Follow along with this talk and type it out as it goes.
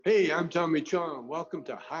Hey, I'm Tommy Chong. Welcome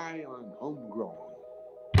to High on Homegrown.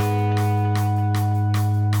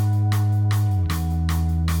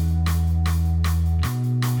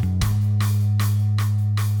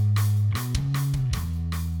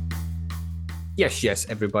 Yes,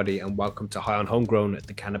 everybody, and welcome to High on Homegrown,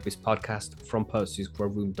 the cannabis podcast from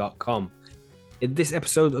Percy'sGrowroom.com. In this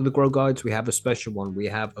episode of the Grow Guides, we have a special one. We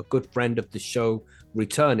have a good friend of the show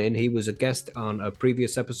returning. He was a guest on a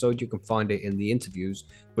previous episode. You can find it in the interviews,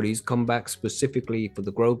 but he's come back specifically for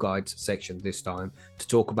the Grow Guides section this time to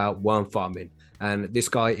talk about worm farming. And this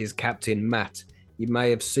guy is Captain Matt. You may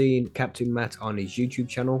have seen Captain Matt on his YouTube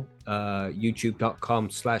channel,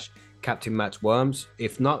 youtube.com/Captain Matt's Worms.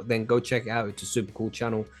 If not, then go check it out. It's a super cool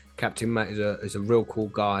channel. Captain Matt is a real cool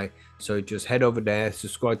guy. So just head over there,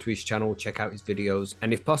 subscribe to his channel, check out his videos,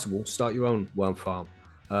 and if possible, start your own worm farm.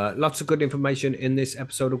 Lots of good information in this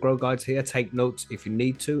episode of Grow Guides here. Take notes if you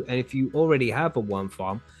need to. And if you already have a worm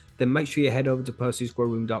farm, then make sure you head over to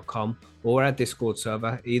Percy'sGrowroom.com or our Discord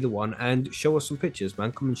server, either one, and show us some pictures,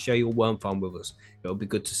 man. Come and share your worm farm with us. It'll be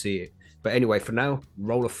good to see it. But anyway, for now,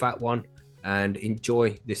 roll a fat one and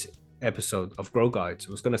enjoy this episode of Grow Guides.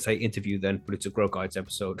 I was going to say interview then, but it's a Grow Guides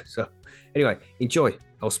episode. So anyway, enjoy.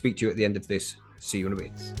 I'll speak to you at the end of this. See you in a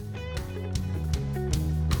bit.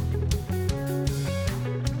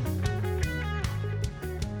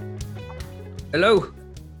 Hello.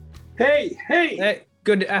 Hey.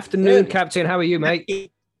 Good afternoon, Captain. How are you,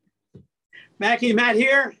 mate? Mackie, Matt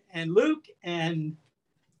here, and Luke, and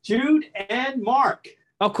Jude, and Mark.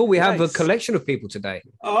 Oh, cool. We have a collection of people today.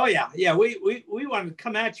 Oh, yeah. We want to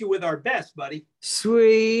come at you with our best, buddy.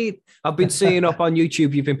 Sweet. I've been seeing up on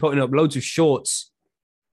YouTube, you've been putting up loads of shorts.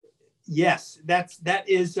 Yes, that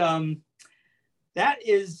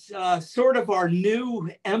is sort of our new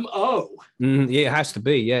MO. Yeah, it has to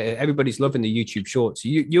be. Yeah, everybody's loving the YouTube shorts.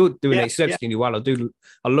 You're doing it exceptionally well. I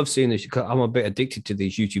love seeing this. I'm a bit addicted to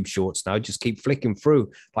these YouTube shorts now. I just keep flicking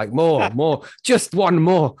through, like more, just one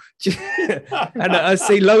more. And I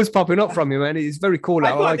see loads popping up from you, man. It's very cool.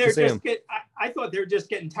 I like to see them. I thought they were just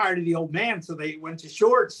getting tired of the old man, so they went to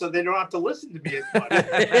shorts, so they don't have to listen to me as much.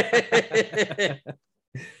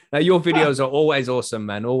 Now, your videos are always awesome,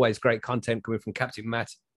 man. Always great content coming from Captain Matt.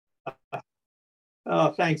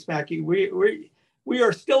 Oh, thanks, Mackie. We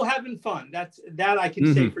are still having fun. That I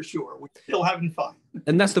can say for sure. We're still having fun.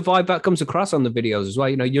 And that's the vibe that comes across on the videos as well.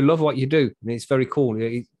 You know, you love what you do. And it's very cool.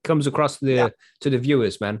 It comes across to the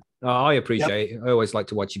viewers, man. I appreciate it. I always like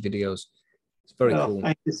to watch your videos. It's very cool.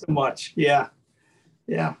 Thank you so much. Yeah.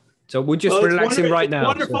 So we're just relaxing right now.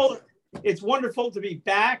 Wonderful. So. It's wonderful to be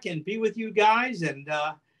back and be with you guys and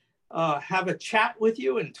have a chat with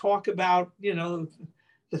you and talk about,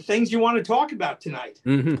 the things you want to talk about tonight.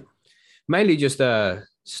 Mm-hmm. Mainly just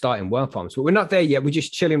starting worm farms, but we're not there yet. We're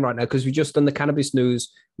just chilling right now because we just done the cannabis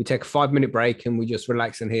news. We take a 5-minute break and we just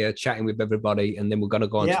relaxing here, chatting with everybody. And then we're going to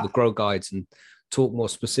go on to the Grow Guides and talk more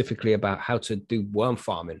specifically about how to do worm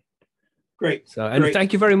farming. Great. So,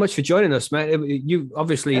 thank you very much for joining us, man. You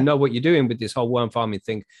obviously know what you're doing with this whole worm farming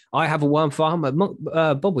thing. I have a worm farm.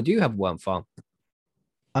 Bubba, do you have a worm farm?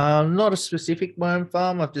 Not a specific worm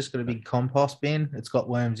farm. I've just got a big compost bin. It's got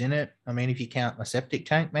worms in it. I mean, if you count my septic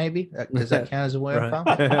tank, maybe does that count as a worm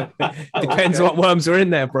farm? Depends what worms are in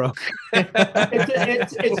there, bro.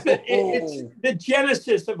 it's the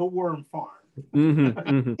genesis of a worm farm.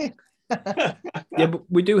 Mm-hmm. Yeah, but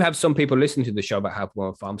we do have some people listening to the show about have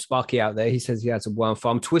worm farm. Sparky out there, he says he has a worm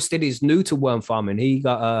farm. Twisted is new to worm farming. He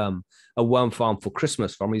got a worm farm for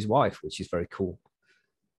Christmas from his wife, which is very cool.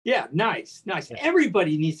 Yeah, nice.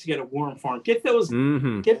 Everybody needs to get a worm farm. Get those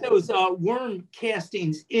worm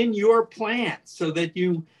castings in your plants so that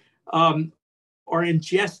you are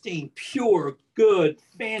ingesting pure, good,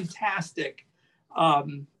 fantastic,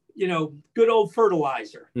 good old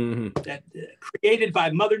fertilizer that created by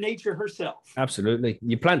Mother Nature herself. Absolutely.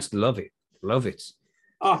 Your plants love it.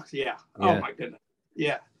 Oh, yeah. Oh, my goodness.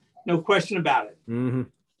 Yeah. No question about it. Mm-hmm.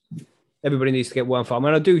 Everybody needs to get worm farm.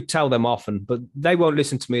 And I do tell them often, but they won't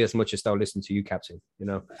listen to me as much as they'll listen to you, Captain. You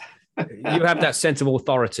know, you have that sense of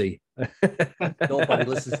authority. Nobody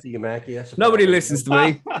listens to you, Mackie. Nobody listens to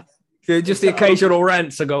me. Just the occasional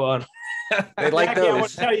rants that go on. They like Mackie,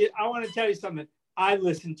 those. I want to tell you something. I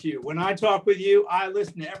listen to you. When I talk with you, I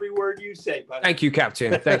listen to every word you say, buddy. Thank you,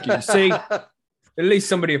 Captain. Thank you. See, at least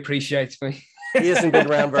somebody appreciates me. He hasn't been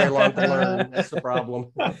around very long to learn. That's the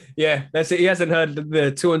problem. Yeah, that's it. He hasn't heard the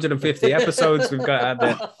 250 episodes we've got out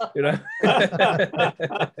there, you know.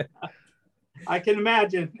 I can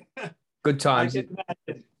imagine. Good times.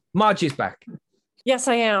 Margie's back. Yes,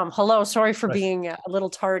 I am. Hello. Sorry for being a little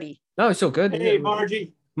tardy. No, it's all good. Hey,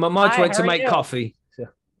 Margie. Margie went to make coffee. So.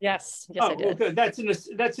 Yes, yes, Oh, I well, did. good.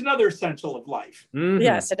 That's another essential of life. Mhm,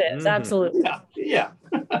 Yes, it is. mhm. Absolutely. Yeah.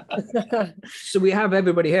 So we have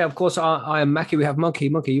everybody here. Of course, I am Mackie. We have Monkey.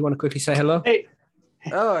 Monkey, you want to quickly say hello? Hey,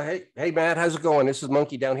 Oh, hey, Matt, how's it going? This is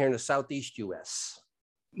Monkey down here in the Southeast US.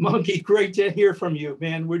 Monkey, great to hear from you,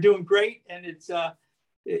 man. We're doing great, and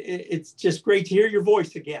it's just great to hear your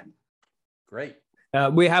voice again. Great.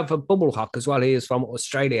 We have a Bubble Hawk as well. He is from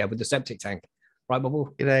Australia with the septic tank. Right,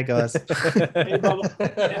 Bubble? G'day, guys. Hey,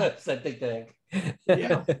 Bubba. Yeah. Septic tank.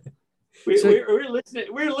 Yeah. We're listening.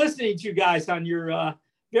 We're listening to you guys on your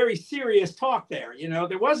very serious talk there. You know,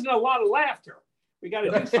 there wasn't a lot of laughter. We got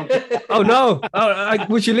to do something. Oh, no.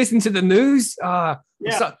 Would you listen to the news? Yeah.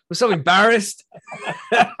 We're so embarrassed.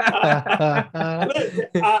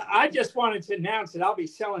 I just wanted to announce that I'll be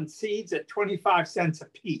selling seeds at 25 cents a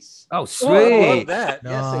piece. Oh, I sweet. love that.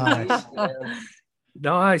 Yes, Nice. indeed, man.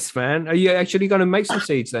 Nice, man. Are you actually going to make some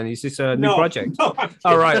seeds then? Is this a new project? No, I'm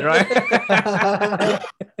All right, kidding. right.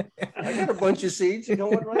 I got a bunch of seeds. You know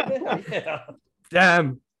what, right now? Yeah.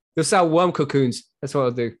 Damn. You'll sell worm cocoons. That's what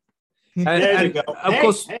I'll do. There you go. Of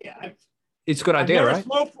course, it's a good idea, I've never right?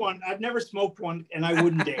 smoked one. I've never smoked one, and I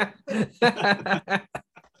wouldn't dare.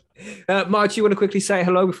 Marge, you want to quickly say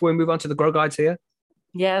hello before we move on to the Grow Guides here?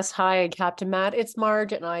 Yes. Hi, Captain Matt. It's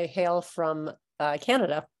Marge, and I hail from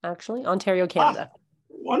Canada, actually, Ontario, Canada.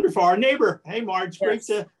 Wonderful. Our neighbor. Hey, Marge.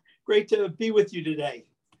 Yes. Great to be with you today.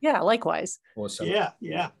 Yeah, likewise. Awesome.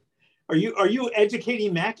 Yeah. Are you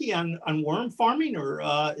educating Mackie on worm farming, or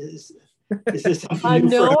is this something new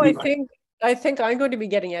No, for I everybody? think I'm going to be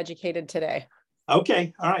getting educated today.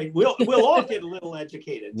 Okay. All right. We'll all get a little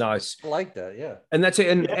educated. Nice. I like that. Yeah. And that's it.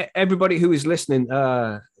 And Yeah. everybody who is listening,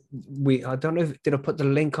 I don't know did I put the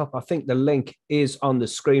link up? I think the link is on the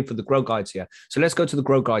screen for the Grow Guides here. So let's go to the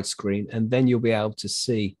Grow Guide screen, and then you'll be able to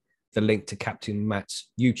see the link to Captain Matt's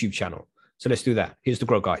YouTube channel. So let's do that. Here's the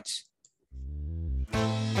Grow Guides.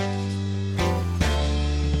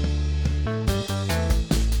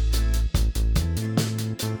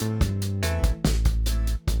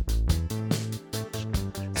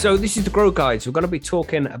 So this is the Grow Guides. We're going to be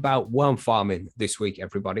talking about worm farming this week,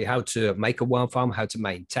 everybody. How to make a worm farm, how to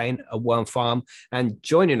maintain a worm farm. And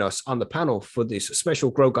joining us on the panel for this special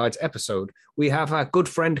Grow Guides episode, we have our good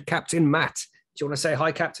friend, Captain Matt. Do you want to say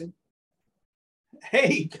hi, Captain?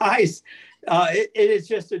 Hey guys, it is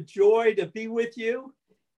just a joy to be with you,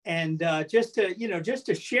 and just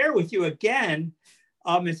to share with you again.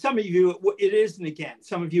 And some of you, it isn't again.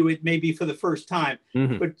 Some of you, it may be for the first time,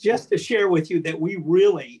 but just to share with you that we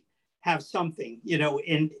really have something,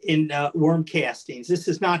 in worm castings. This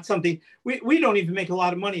is not something we don't even make a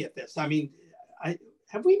lot of money at this. I mean,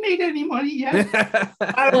 have we made any money yet?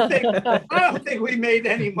 I don't think we made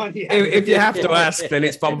any money yet. If you have to ask, then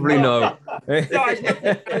it's probably no. We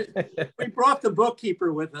brought the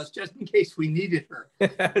bookkeeper with us just in case we needed her.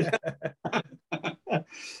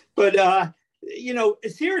 But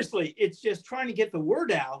seriously, it's just trying to get the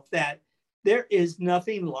word out that there is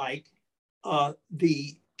nothing like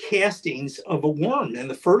the castings of a worm and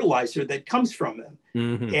the fertilizer that comes from them.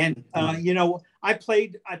 And I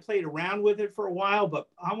played around with it for a while, but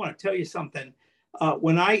I want to tell you something.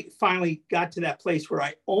 When I finally got to that place where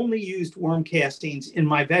I only used worm castings in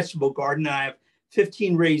my vegetable garden, I have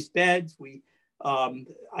 15 raised beds.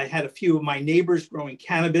 I had a few of my neighbors growing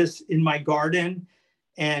cannabis in my garden,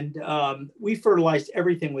 and we fertilized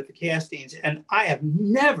everything with the castings. And I have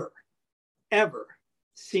never, ever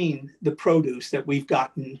seen the produce that we've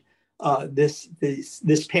gotten. This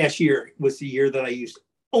past year was the year that I used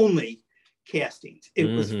only castings. It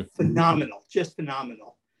was phenomenal, just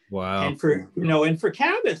phenomenal. Wow. And for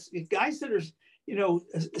cannabis, guys that are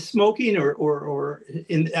smoking or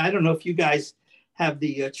I don't know if you guys have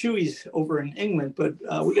the chewies over in England, but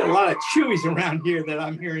we got a lot of chewies around here that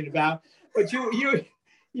I'm hearing about. But you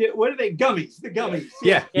what are they? Gummies, the gummies.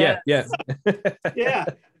 Yeah. Yeah.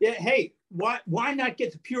 Hey, why not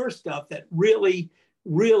get the pure stuff that really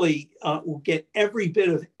will get every bit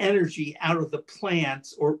of energy out of the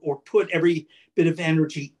plants, or put every bit of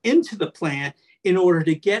energy into the plant in order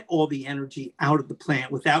to get all the energy out of the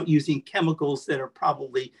plant without using chemicals that are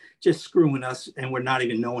probably just screwing us and we're not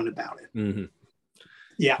even knowing about it.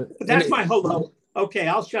 Yeah, that's my hello. Okay,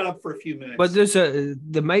 I'll shut up for a few minutes. But there's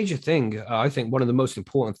the major thing, I think one of the most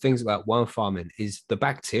important things about worm farming is the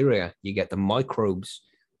bacteria. You get the microbes.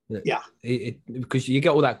 Yeah. Because you get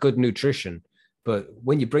all that good nutrition. But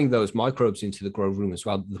when you bring those microbes into the grow room as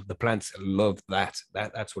well, the plants love that.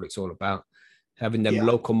 That's what it's all about. Having them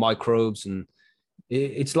local microbes. And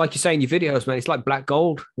it's like you say in your videos, man, it's like black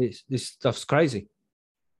gold. This stuff's crazy.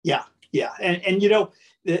 Yeah. And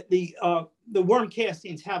the worm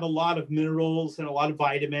castings have a lot of minerals and a lot of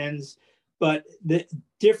vitamins, but the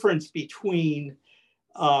difference between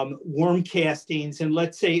worm castings and,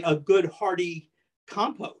 let's say, a good hardy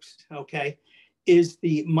compost, okay, is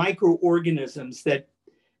the microorganisms that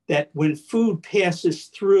when food passes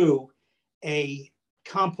through a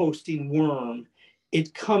composting worm,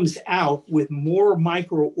 it comes out with more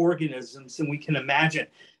microorganisms than we can imagine.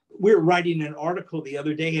 We were writing an article the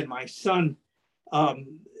other day, and my son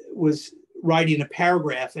was writing a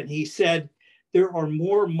paragraph, and he said there are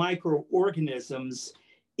more microorganisms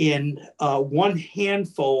in one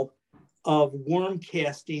handful of worm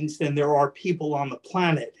castings than there are people on the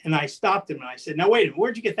planet. And I stopped him and I said, now wait a minute,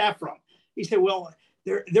 where'd you get that from? He said, well,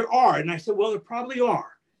 there are. And I said, well, there probably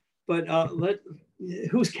are, but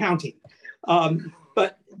who's counting?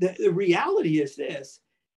 But the reality is this,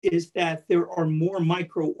 is that there are more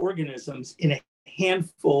microorganisms in a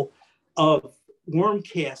handful of worm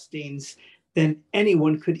castings than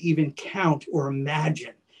anyone could even count or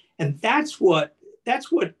imagine. And that's what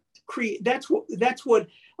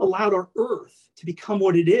allowed our earth to become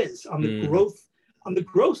what it is on the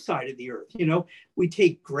growth side of the earth. You know, we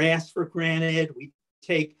take grass for granted. We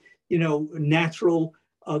take, you know, natural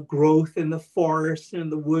growth in the forest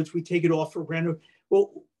and the woods. We take it all for granted.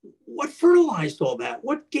 Well, what fertilized all that?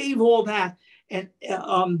 What gave all that and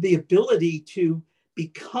the ability to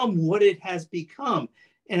become what it has become?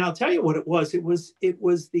 And I'll tell you what it was. It was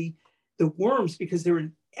the worms, because they're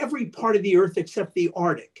in every part of the earth except the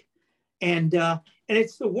Arctic. And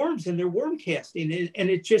it's the worms and their worm casting. And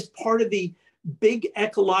it's just part of the big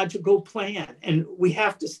ecological plan. And we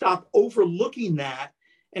have to stop overlooking that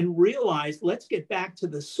and realize, let's get back to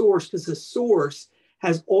the source, because the source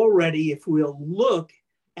has already, if we'll look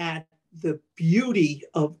at the beauty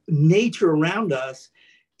of nature around us,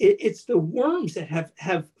 it's the worms that have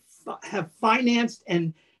financed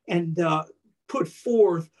and put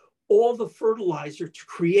forth all the fertilizer to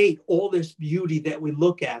create all this beauty that we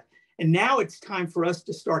look at. And now it's time for us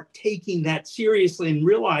to start taking that seriously and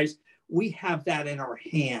realize we have that in our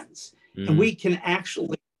hands. And we can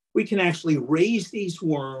actually raise these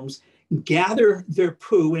worms, gather their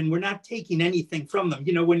poo, and we're not taking anything from them.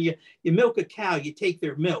 You know, when you milk a cow, you take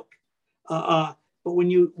their milk. But when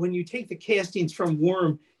you take the castings from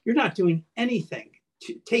worm, you're not doing anything,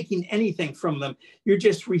 taking anything from them. You're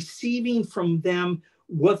just receiving from them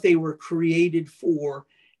what they were created for.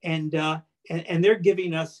 And they're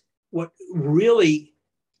giving us what really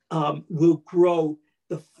will grow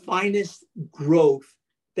the finest growth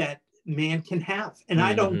that man can have. And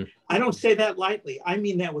I don't say that lightly. I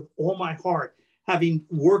mean that with all my heart, having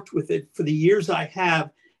worked with it for the years I have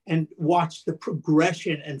and watched the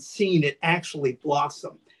progression and seen it actually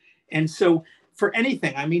blossom. And so for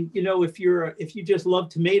anything, I mean, you know, if you just love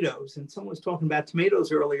tomatoes, and someone was talking about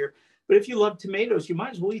tomatoes earlier, but if you love tomatoes, you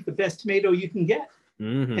might as well eat the best tomato you can get.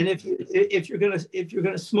 And if you're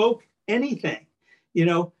gonna smoke anything, you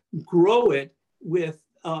know, grow it with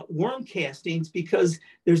worm castings, because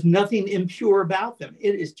there's nothing impure about them.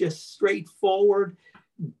 It is just straightforward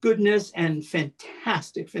goodness and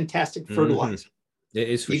fantastic fertilizer. It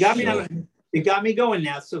is for you got sure. You got me going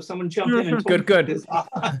now. So someone jump in and good. This.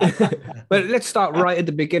 But let's start right at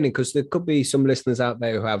the beginning, because there could be some listeners out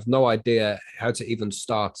there who have no idea how to even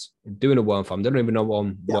start doing a worm farm. They don't even know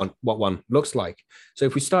what one looks like. So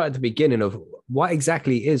if we start at the beginning of what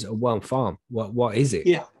exactly is a worm farm, what is it?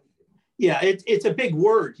 Yeah, it's a big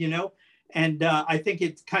word, you know, and I think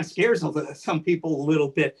it kind of scares some people a little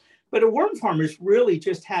bit. But a worm farm is really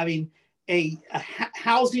just having a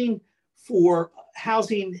housing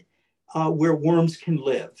where worms can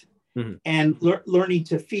live, and learning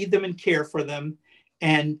to feed them and care for them,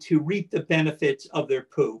 and to reap the benefits of their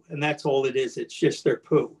poo. And that's all it is. It's just their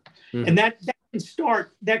poo. And that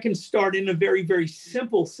can start in a very, very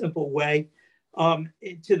simple way,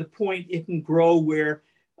 to the point it can grow where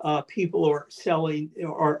people are selling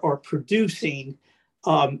or producing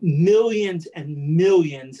millions and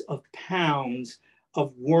millions of pounds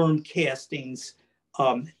of worm castings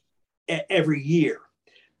every year.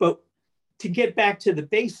 But to get back to the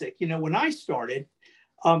basic, you know, when I started,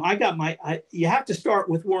 you have to start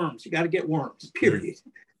with worms. You got to get worms, period.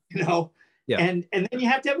 You know, and then you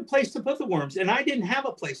have to have a place to put the worms. And I didn't have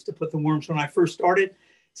a place to put the worms when I first started.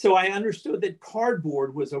 So I understood that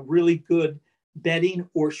cardboard was a really good bedding,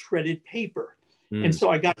 or shredded paper. And so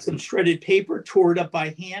I got some shredded paper, tore it up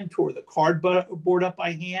by hand, tore the cardboard up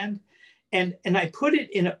by hand, and I put it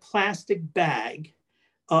in a plastic bag,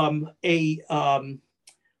 what's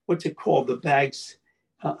it called? The bags,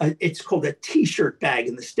 it's called a T-shirt bag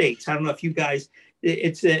in the States. I don't know if you guys,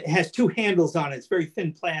 it has two handles on it. It's very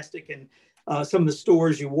thin plastic, and some of the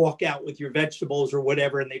stores, you walk out with your vegetables or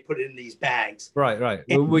whatever, and they put it in these bags. Right.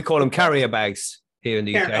 And- We call them carrier bags here in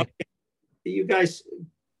the UK. You guys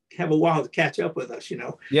have a while to catch up with us, you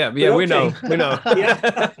know. Yeah, But we know. okay. We know. Yeah.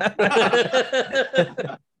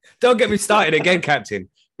 Don't get me started again, Captain.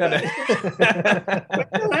 Well, that's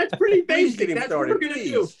pretty Please get basic. him That's what we're started, going to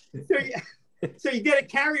do. please. So you get a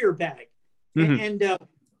carrier bag. Mhm. And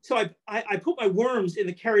so I put my worms in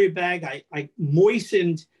the carrier bag. I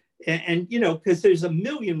moistened, and you know, because there's a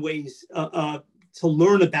million ways to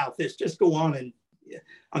learn about this. Just go on the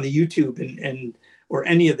YouTube and or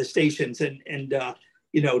any of the stations and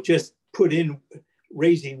you know, just put in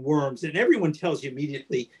raising worms, and everyone tells you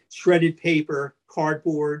immediately shredded paper,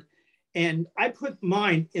 cardboard. And I put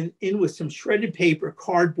mine in with some shredded paper,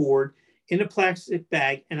 cardboard in a plastic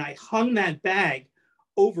bag, and I hung that bag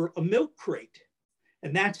over a milk crate.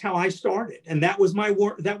 And that's how I started. And that was my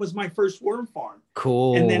first worm farm.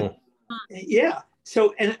 Cool. And then, yeah.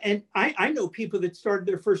 So, and I know people that started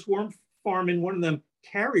their first worm farm in one of them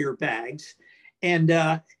carrier bags, and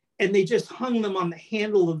they just hung them on the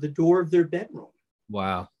handle of the door of their bedroom.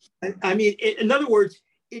 Wow. I mean, in other words,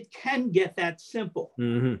 it can get that simple,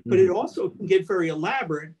 but it also can get very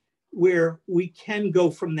elaborate, where we can go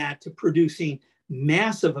from that to producing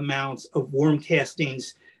massive amounts of worm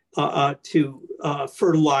castings to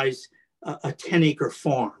fertilize a 10-acre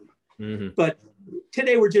farm. But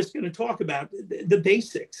today we're just going to talk about the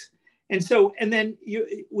basics. And so, and then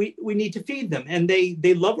we need to feed them, and they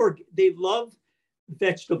love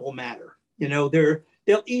vegetable matter. You know,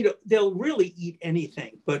 they'll really eat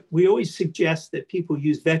anything, but we always suggest that people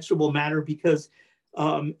use vegetable matter because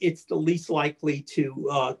it's the least likely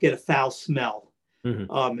to get a foul smell.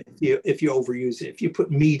 If you overuse it. If you put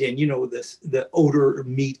meat in, you know, the odor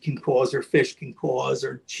meat can cause, or fish can cause,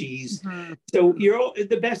 or cheese. So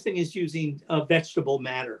the best thing is using vegetable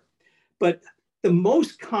matter. But the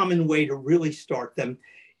most common way to really start them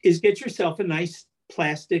is get yourself a nice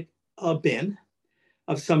plastic bin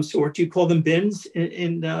of some sort. You call them bins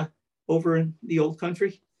in over in the old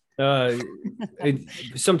country?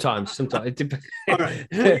 Sometimes it depends. All right.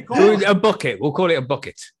 A bucket. We'll call it a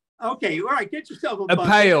bucket. Okay, all right. Get yourself a A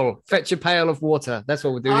bucket. pail. Fetch a pail of water. That's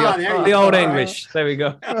what we'll do. There you The go. old All English. There we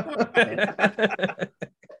go.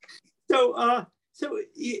 So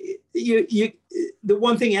you the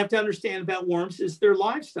one thing you have to understand about worms is they're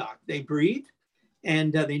livestock. They breathe,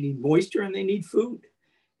 and they need moisture, and they need food.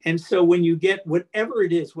 And so when you get whatever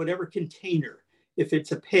it is, whatever container, if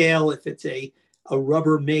it's a pail, if it's a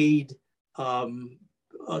Rubbermaid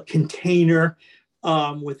container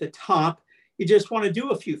with a top, you just want to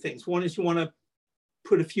do a few things. One is you want to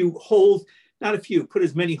put a few holes, not a few, put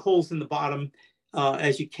as many holes in the bottom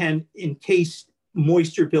as you can in case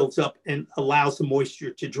moisture builds up and allows the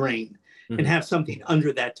moisture to drain, and have something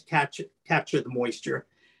under that to capture the moisture.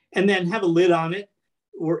 And then have a lid on it,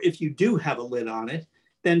 or if you do have a lid on it,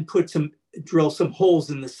 then drill some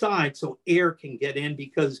holes in the side so air can get in,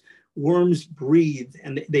 because worms breathe,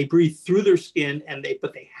 and they breathe through their skin,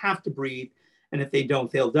 but they have to breathe, and if they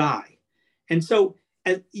don't, they'll die. And so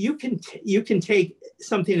you can take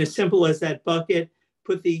something as simple as that bucket,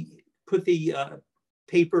 put the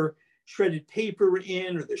shredded paper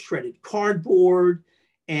in, or the shredded cardboard,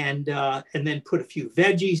 and then put a few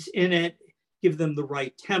veggies in it, give them the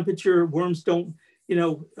right temperature. Worms don't,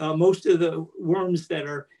 most of the worms that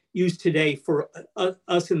are used today for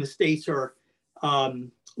us in the States are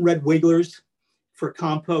red wigglers for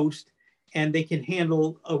compost, and they can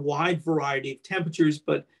handle a wide variety of temperatures,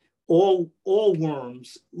 but all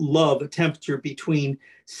worms love a temperature between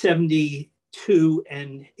 72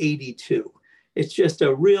 and 82. It's just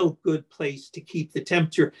a real good place to keep the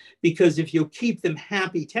temperature, because if you keep them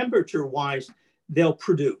happy temperature-wise, they'll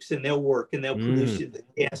produce and they'll work and they'll produce the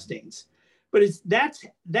castings. But that's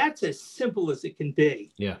as simple as it can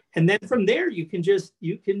be. Yeah. And then from there, you can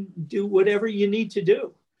do whatever you need to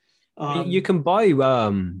do. You can buy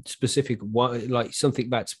specific like something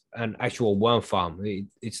that's an actual worm farm.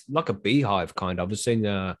 It's like a beehive kind of. I've seen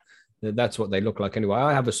that's what they look like anyway.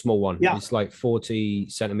 I have a small one. Yeah. It's like 40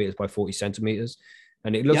 centimeters by 40 centimeters,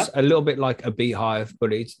 and it looks a little bit like a beehive,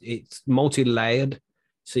 but it's multi-layered.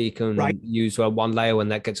 So you can use one layer. When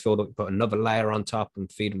that gets filled up, put another layer on top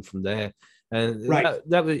and feed them from there. And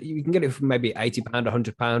you can get it for maybe £80,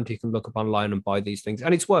 £100. You can look up online and buy these things,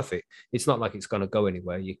 and it's worth it. It's not like it's going to go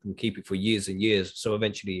anywhere. You can keep it for years and years. So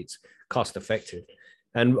eventually it's cost effective.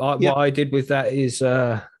 And what I did with that is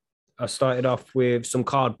I started off with some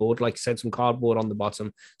cardboard, like I said, some cardboard on the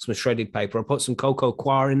bottom, some shredded paper. I put some cocoa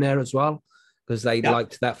coir in there as well, because they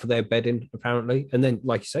liked that for their bedding, apparently. And then,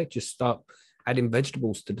 like you say, just start adding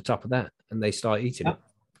vegetables to the top of that, and they start eating it.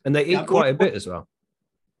 And they eat Yeah, quite a bit as well.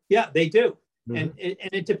 Yeah, they do. Mhm. And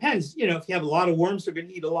it depends. You know, if you have a lot of worms, they're going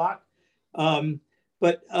to eat a lot.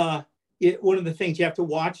 But one of the things you have to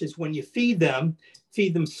watch is when you feed them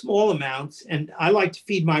small amounts. And I like to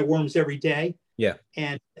feed my worms every day. Yeah.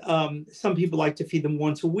 And some people like to feed them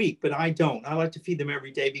once a week, but I don't. I like to feed them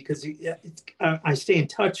every day because I stay in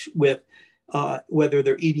touch with whether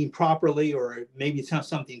they're eating properly or maybe it's not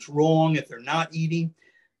something's wrong if they're not eating.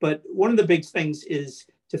 But one of the big things is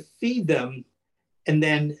to feed them and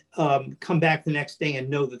then come back the next day and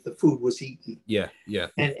know that the food was eaten. Yeah, yeah.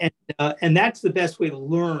 And that's the best way to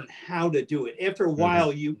learn how to do it. After a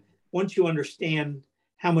while, once you understand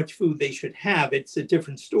how much food they should have, it's a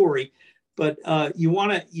different story. But you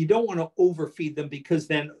don't want to overfeed them because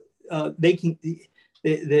then they can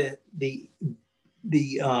the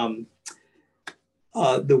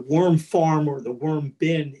worm farm or the worm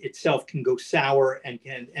bin itself can go sour and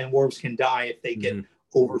worms can die if they get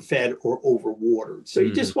overfed or overwatered. So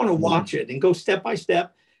you just want to watch it and go step by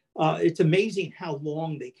step. It's amazing how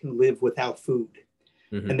long they can live without food.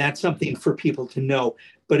 And that's something for people to know,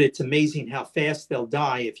 but it's amazing how fast they'll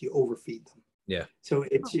die if you overfeed them. Yeah. So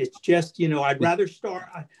it's just, I'd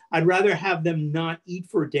rather have them not eat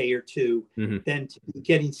for a day or two than to be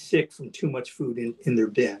getting sick from too much food in their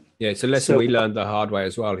bin. Yeah, it's a lesson we learned the hard way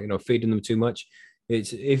as well. Feeding them too much.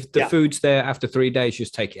 It's if the food's there after 3 days,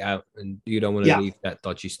 just take it out, and you don't want to leave that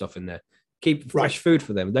dodgy stuff in there. Keep fresh food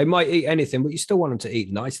for them. They might eat anything, but you still want them to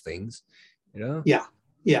eat nice things. Yeah.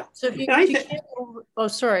 Yeah. So if you can't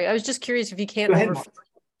sorry, I was just curious if you can't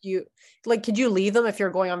could you leave them if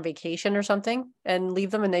you're going on vacation or something and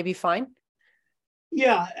leave them and they'd be fine?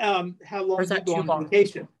 Yeah. How long do you go on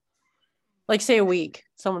vacation? Like say a week.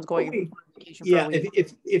 Someone's going on vacation for a week.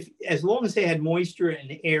 If as long as they had moisture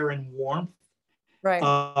and air and warmth, right.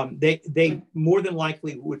 They more than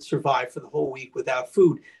likely would survive for the whole week without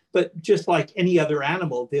food. But just like any other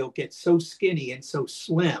animal, they'll get so skinny and so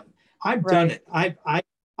slim. I've done it.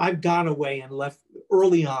 I've gone away and left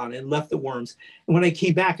early on and left the worms. And when I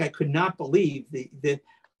came back, I could not believe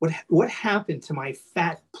what happened to my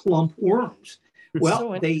fat, plump worms.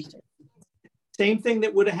 Well, same thing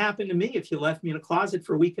that would have happened to me if you left me in a closet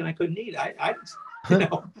for a week and I couldn't eat.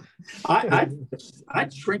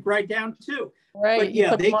 I'd shrink right down too. Right. But you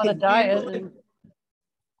put them on a diet.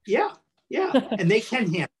 Yeah. And they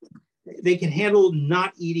can handle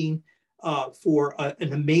not eating for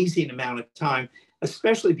an amazing amount of time,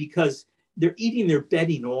 especially because they're eating their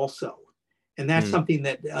bedding also. And that's something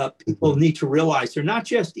that people need to realize. They're not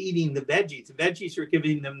just eating the veggies. The veggies are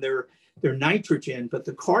giving them their nitrogen, but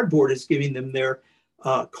the cardboard is giving them their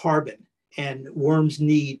carbon. And worms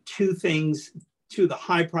need two things. Two of the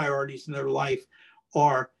high priorities in their life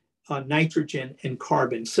are nitrogen and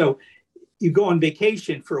carbon. So you go on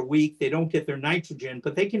vacation for a week, they don't get their nitrogen,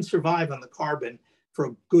 but they can survive on the carbon for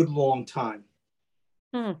a good long time.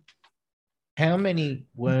 How many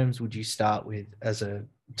worms would you start with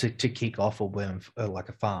to kick off a worm like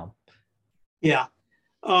a farm? Yeah.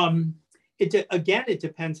 It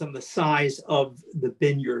depends on the size of the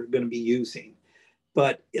bin you're going to be using.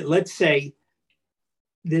 But let's say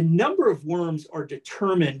the number of worms are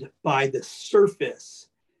determined by the surface,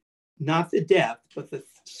 not the depth, but the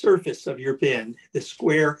surface of your bin, the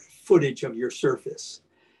square footage of your surface.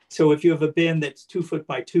 So if you have a bin that's 2 foot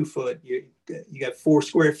by 2 foot, you got 4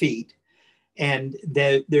 square feet. And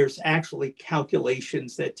there's actually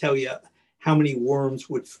calculations that tell you how many worms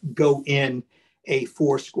would go in a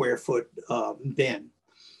 4 square foot bin.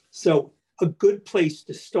 So a good place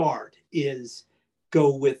to start is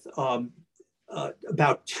go with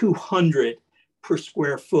about 200 per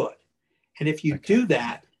square foot. And if you do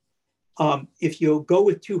that, if you go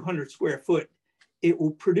with 200 square foot, it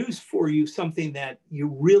will produce for you something that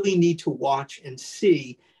you really need to watch and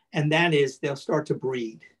see. And that is they'll start to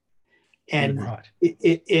breed. And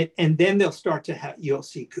and then they'll start to have, you'll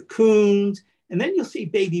see cocoons, and then you'll see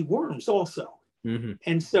baby worms also.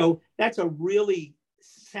 And so that's a really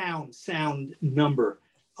sound number,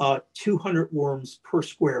 200 worms per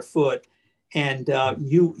square foot. And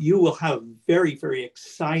you will have very, very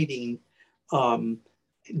exciting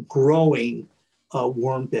growing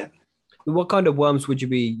worm bin. What kind of worms would you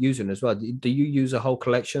be using as well? Do you use a whole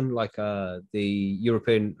collection like the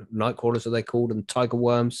European night crawlers, are they called, and tiger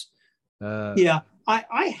worms? Yeah,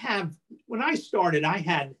 I have. When I started, I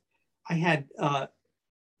had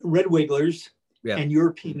red wigglers and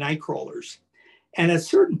European night crawlers. And at a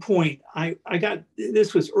certain point, I got,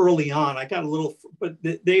 this was early on, I got a little, but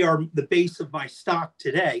they are the base of my stock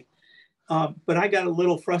today. But I got a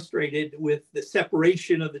little frustrated with the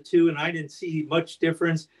separation of the two, and I didn't see much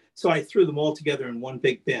difference. So I threw them all together in one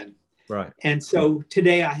big bin. Right. And so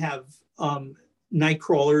today I have night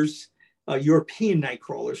crawlers, European night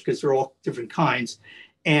crawlers, because they're all different kinds,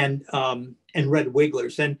 and red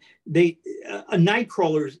wigglers. And a night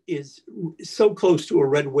crawler is so close to a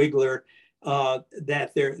red wiggler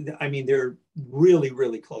that they're really,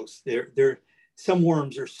 really close. Some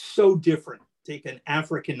worms are so different. Take an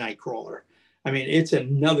African night crawler. I mean, it's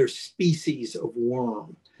another species of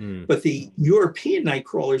worm. But the European night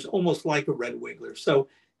crawler is almost like a red wiggler. So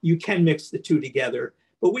you can mix the two together.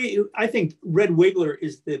 But I think red wiggler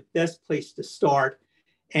is the best place to start.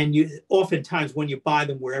 And oftentimes when you buy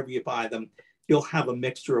them, wherever you buy them, you'll have a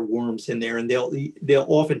mixture of worms in there, and they'll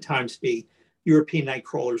oftentimes be European night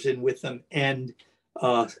crawlers in with them, and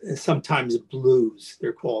sometimes blues.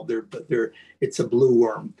 They're called. It's a blue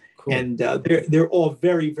worm, cool. And they're all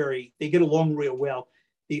very, very. They get along real well.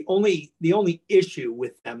 The only issue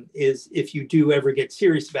with them is if you do ever get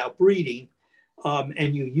serious about breeding,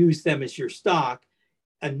 and you use them as your stock,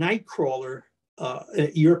 a night crawler. A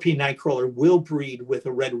European night crawler will breed with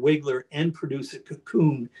a red wiggler and produce a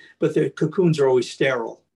cocoon, but the cocoons are always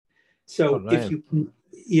sterile. So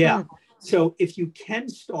so if you can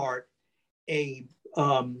start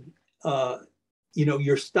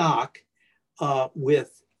your stock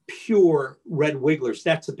with pure red wigglers,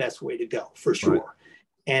 that's the best way to go for sure. Right.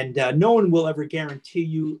 And no one will ever guarantee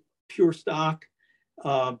you pure stock.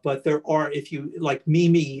 But there are, if you like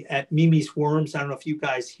Mimi at Mimi's Worms, I don't know if you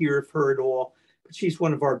guys here have heard all. She's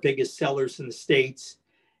one of our biggest sellers in the States.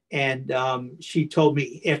 And she told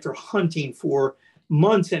me after hunting for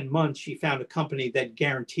months and months, she found a company that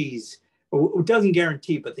guarantees, or doesn't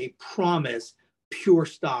guarantee, but they promise pure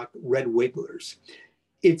stock red wigglers.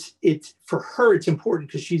 It's for her, it's important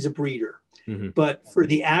because she's a breeder. Mm-hmm. But for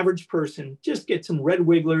the average person, just get some red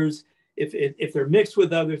wigglers. If they're mixed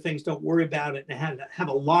with other things, don't worry about it, and have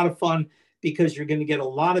a lot of fun, because you're going to get a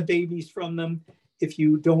lot of babies from them. If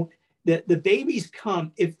you don't, the babies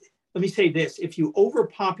come, let me say this, if you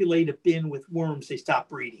overpopulate a bin with worms, they stop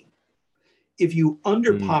breeding. If you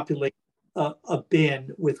underpopulate a bin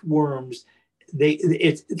with worms,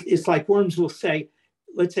 it's like worms will say,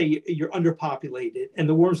 let's say you're underpopulated, and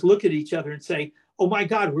the worms look at each other and say, oh my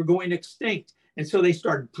God, we're going extinct. And so they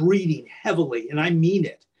start breeding heavily, and I mean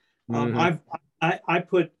it. Mm-hmm. I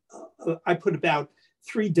put about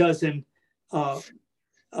 3 dozen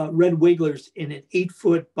red wigglers in an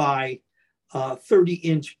 8-foot by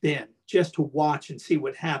 30-inch bin just to watch and see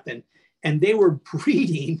what happened. And they were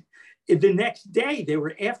breeding. The next day, they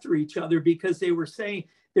were after each other because they were saying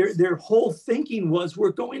their whole thinking was,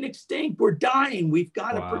 we're going extinct, we're dying, we've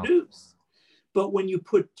got to produce. But when you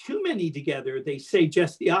put too many together, they say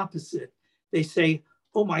just the opposite. They say,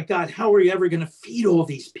 oh my God, how are you ever going to feed all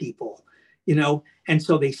these people? And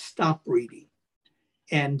so they stop breeding.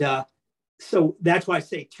 And so that's why I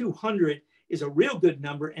say 200 is a real good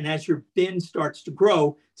number. And as your bin starts to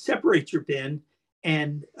grow, separate your bin.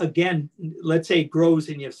 And again, let's say it grows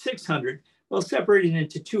and you have 600. Well, separate it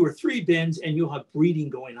into 2 or 3 bins and you'll have breeding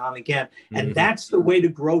going on again. And that's the way to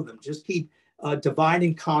grow them. Just keep divide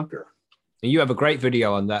and conquer. And you have a great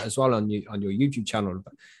video on that as well on your YouTube channel,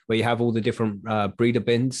 where you have all the different breeder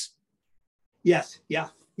bins. Yes. Yeah.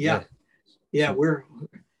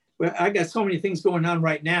 I got so many things going on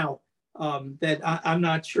right now that I'm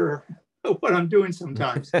not sure what I'm doing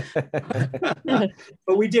sometimes.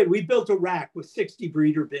 But we built a rack with 60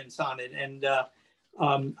 breeder bins on it. And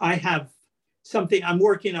I have something, I'm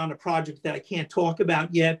working on a project that I can't talk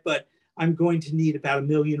about yet, but I'm going to need about 1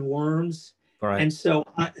 million worms. Right. And so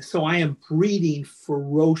I am breeding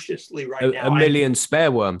ferociously right now. 1 million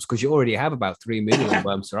spare worms, because you already have about 3 million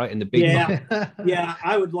worms, right? In the big yeah.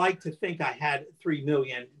 I would like to think I had 3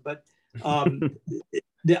 million, but and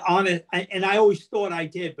I always thought I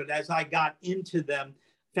did, but as I got into them,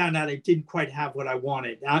 found out I didn't quite have what I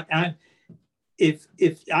wanted. If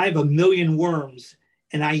I have 1 million worms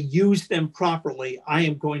and I use them properly, I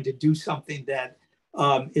am going to do something that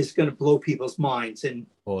is going to blow people's minds. And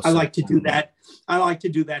awesome. I like to do that.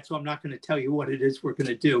 So I'm not going to tell you what it is we're going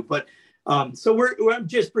to do. But so I'm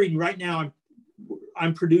just breeding right now.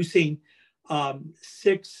 I'm producing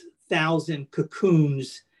 6,000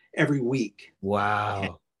 cocoons every week.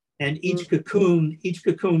 Wow. And each cocoon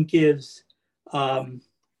gives 2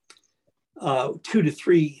 to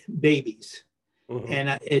 3 babies. Mm-hmm.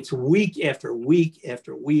 And it's week after week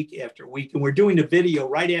after week after week. And we're doing a video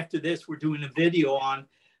right after this. We're doing a video on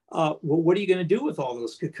what are you going to do with all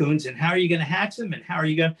those cocoons, and how are you going to hatch them, and how are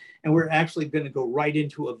you going? And we're actually going to go right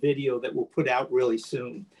into a video that we'll put out really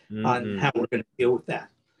soon on how we're going to deal with that.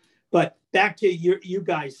 But back to you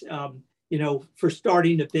guys, for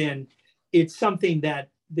starting a bin, it's something that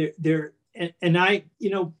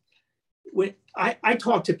when I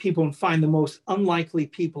talk to people and find the most unlikely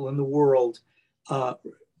people in the world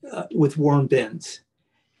with worm bins.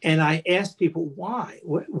 And I ask people, why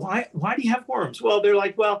do you have worms? Well, they're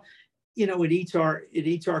like, well, you know, it eats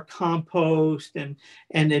our compost and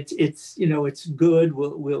it's you know, it's good.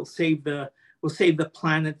 We'll save the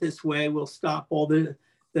planet this way. We'll stop all the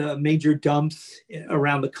major dumps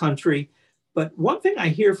around the country. But one thing I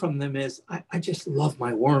hear from them is, I just love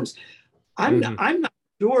my worms. I'm not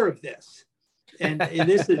sure of this. And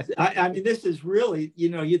this is, I mean, this is really, you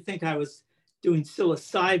know, you'd think I was doing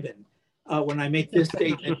psilocybin when I make this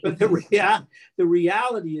statement. But the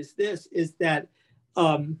reality is this, is that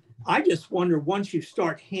I just wonder, once you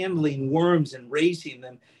start handling worms and raising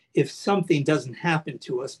them, if something doesn't happen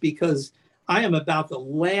to us, because I am about the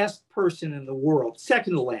last person in the world,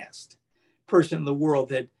 second to last person in the world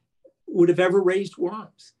that would have ever raised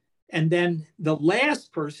worms. And then the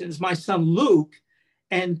last person is my son, Luke.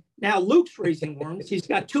 And now Luke's raising worms. He's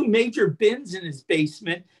got 2 major bins in his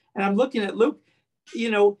basement. And I'm looking at Luke,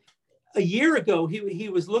 you know, a year ago, he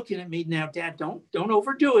was looking at me, now, Dad, don't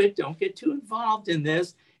overdo it. Don't get too involved in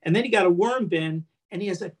this. And then he got a worm bin and he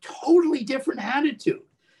has a totally different attitude.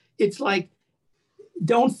 It's like,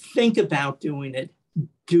 don't think about doing it,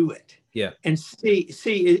 do it. Yeah. And see,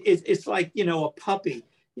 it's like, you know, a puppy.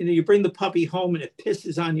 You know, you bring the puppy home and it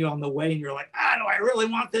pisses on you on the way and you're like, do I really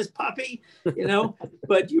want this puppy? You know,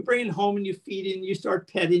 but you bring it home and you feed it and you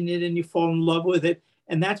start petting it and you fall in love with it.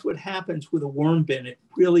 And that's what happens with a worm bin. It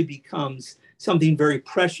really becomes something very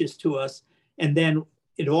precious to us. And then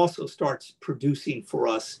it also starts producing for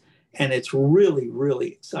us. And it's really, really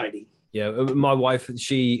exciting. Yeah. My wife,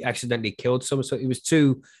 she accidentally killed some. So it was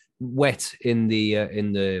too wet in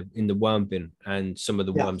the worm bin, and some of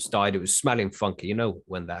the worms died. It was smelling funky. You know,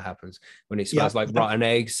 when that happens, when it smells like rotten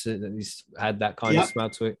eggs, it's had that kind of smell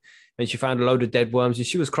to it. And she found a load of dead worms and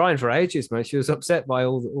she was crying for ages, man. She was upset by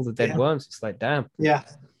all the dead worms. It's like, damn. Yeah.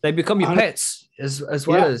 They become your pets as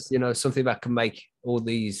well as, you know, something that can make all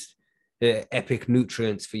these epic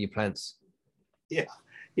nutrients for your plants. Yeah.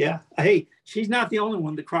 Yeah. Hey, she's not the only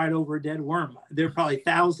one that cried over a dead worm. There are probably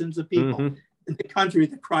thousands of people in the country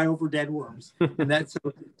that cry over dead worms. And that's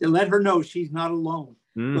to let her know she's not alone.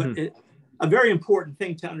 But a very important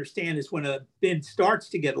thing to understand is when a bin starts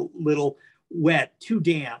to get a little wet, too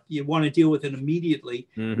damp, you want to deal with it immediately.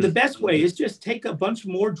 The best way is just take a bunch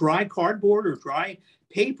more dry cardboard or dry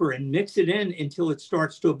paper and mix it in until it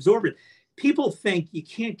starts to absorb it. People think you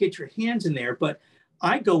can't get your hands in there, but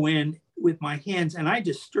I go in with my hands and I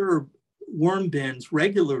disturb worm bins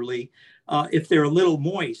regularly. If they're a little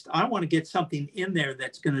moist, I want to get something in there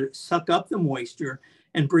that's going to suck up the moisture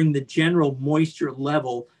and bring the general moisture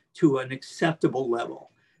level to an acceptable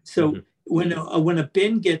level. So when a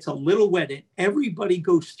bin gets a little wet, and everybody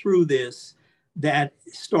goes through this, that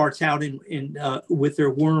starts out in with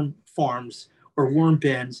their worm farms or worm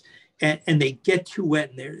bins, and they get too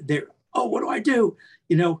wet and they're oh, what do I do?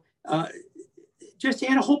 You know, just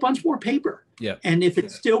add a whole bunch more paper. Yeah. And if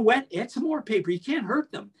it's still wet, add some more paper. You can't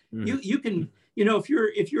hurt them. You can, you know, if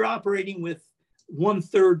you're operating with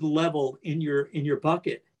 1/3 level in your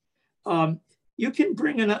bucket, you can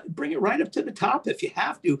bring it right up to the top if you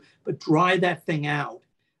have to, but dry that thing out.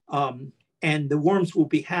 And the worms will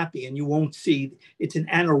be happy, and you won't see, it's an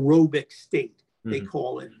anaerobic state, they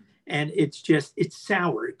call it. And it's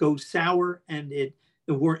sour. It goes sour, and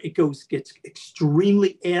gets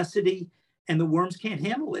extremely acidy, and the worms can't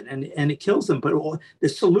handle it, and it kills them. But the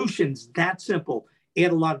solution's that simple.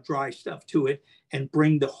 Add a lot of dry stuff to it and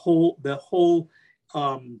bring the whole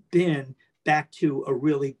bin back to a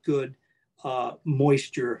really good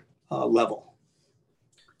moisture level.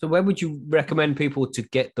 So where would you recommend people to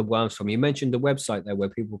get the worms from? You mentioned the website there where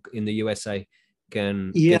people in the USA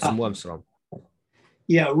can get some worms from.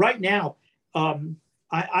 Yeah, right now, I'm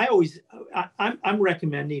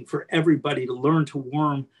recommending for everybody to learn to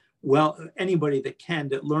worm well, anybody that can,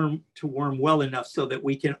 to learn to worm well enough so that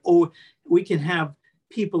we can have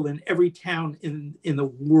people in every town in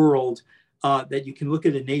the world that you can look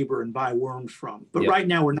at a neighbor and buy worms from. But right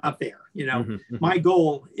now we're not there. You know, my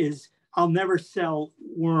goal is I'll never sell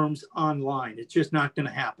worms online. It's just not going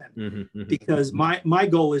to happen because my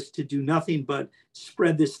goal is to do nothing but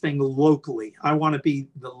spread this thing locally. I want to be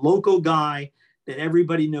the local guy that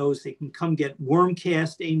everybody knows. They can come get worm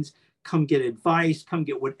castings, come get advice, come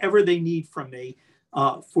get whatever they need from me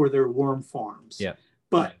for their worm farms. Yeah.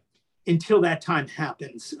 But until that time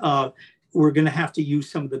happens, we're going to have to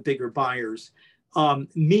use some of the bigger buyers.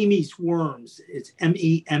 Mimi's Worms, it's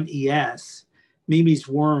MEMES. Mimi's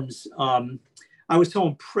Worms. I was so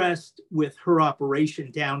impressed with her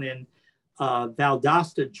operation down in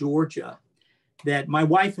Valdosta, Georgia. that my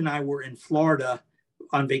wife and I were in Florida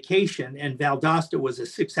on vacation, and Valdosta was a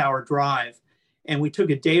 6-hour drive. And we took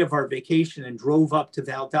a day of our vacation and drove up to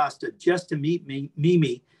Valdosta just to meet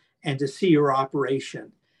Mimi and to see her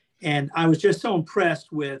operation. And I was just so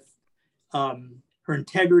impressed with her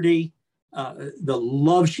integrity, the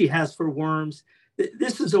love she has for worms.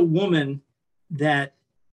 This is a woman that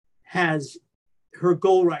has, her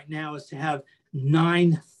goal right now is to have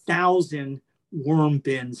 9,000 worm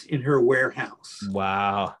bins in her warehouse.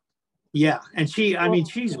 Wow. Yeah. And I mean,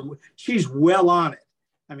 she's well on it.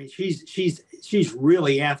 I mean, she's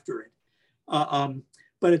really after it.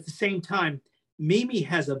 But at the same time, Mimi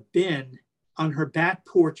has a bin on her back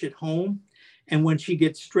porch at home. And when she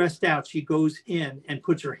gets stressed out, she goes in and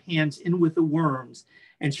puts her hands in with the worms,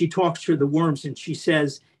 and she talks to the worms, and she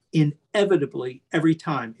says, inevitably, every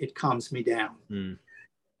time it calms me down.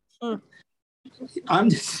 I'm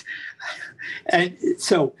just, and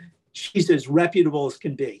so she's as reputable as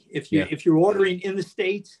can be. If you're ordering in the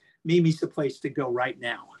States, Mimi's the place to go right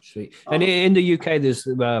now. Sweet. And in the UK, there's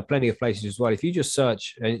plenty of places as well. If you just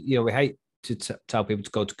search, and we hate to tell people to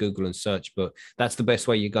go to Google and search, but that's the best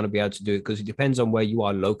way you're going to be able to do it, because it depends on where you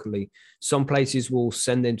are locally. Some places will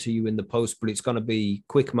send them to you in the post, but it's going to be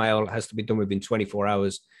quick mail. It has to be done within 24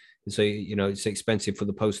 hours. So, it's expensive for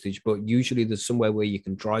the postage, but usually there's somewhere where you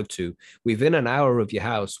can drive to within an hour of your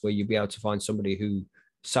house where you'll be able to find somebody who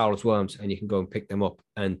sells worms, and you can go and pick them up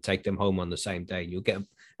and take them home on the same day. You'll get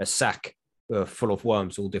a sack full of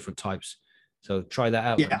worms, all different types. So try that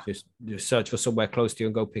out. Yeah. Just search for somewhere close to you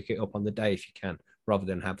and go pick it up on the day if you can, rather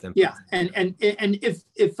than have them. Yeah. And if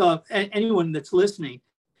anyone that's listening,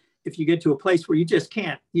 if you get to a place where you just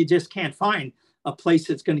can't find a place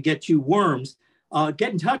that's going to get you worms,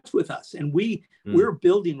 get in touch with us. And we're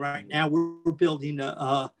building right now, we're building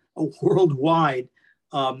a worldwide,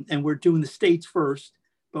 and we're doing the States first,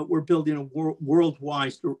 but we're building a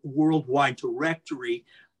worldwide directory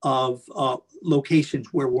of locations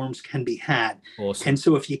where worms can be had. Awesome. And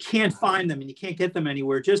so if you can't find them and you can't get them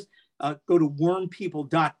anywhere, just go to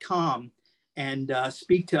wormpeople.com and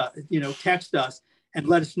speak to, text us and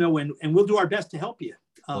let us know, and we'll do our best to help you.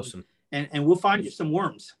 Awesome. And we'll find you some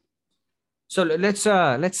worms. So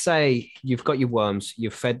let's say you've got your worms,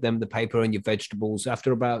 you've fed them the paper and your vegetables.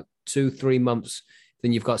 After about 2-3 months,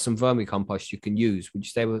 then you've got some vermicompost you can use. Would you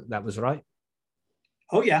say that was right?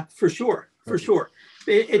 Oh yeah, for sure. For sure.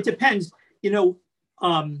 It depends, the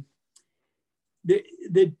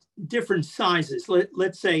different sizes.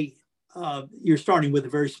 Let's say you're starting with a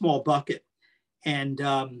very small bucket and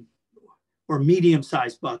or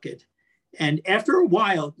medium-sized bucket. And after a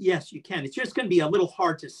while, yes, you can. It's just going to be a little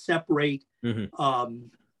hard to separate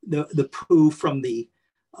the poo from the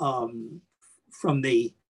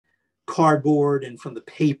cardboard and from the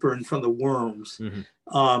paper and from the worms.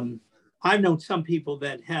 I've known some people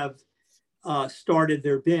that have started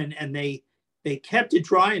their bin, and they kept it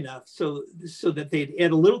dry enough so that they'd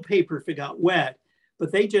add a little paper if it got wet,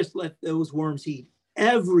 but they just let those worms eat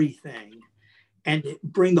everything and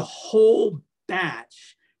bring the whole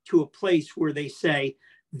batch to a place where they say,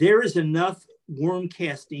 there is enough worm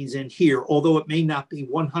castings in here, although it may not be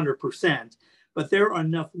 100%, but there are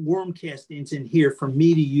enough worm castings in here for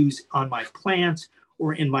me to use on my plants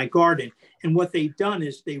or in my garden. And what they've done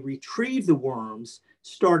is they retrieve the worms,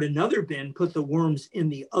 start another bin, put the worms in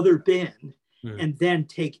the other bin, and then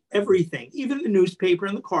take everything, even the newspaper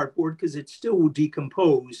and the cardboard, because it still will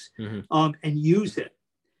decompose, and use it.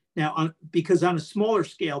 Now, because on a smaller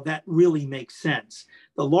scale, that really makes sense.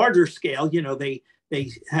 The larger scale, they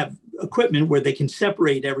have equipment where they can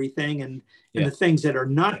separate everything, and the things that are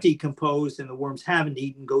not decomposed and the worms haven't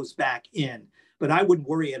eaten goes back in. But I wouldn't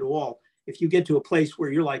worry at all. If you get to a place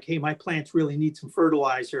where you're like, hey, my plants really need some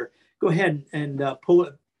fertilizer, go ahead and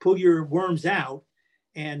pull your worms out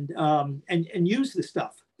and use the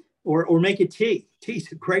stuff, or make it tea.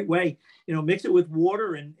 Tea's a great way. Mix it with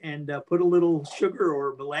water and put a little sugar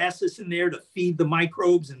or molasses in there to feed the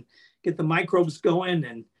microbes and get the microbes going.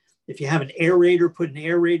 And if you have an aerator, put an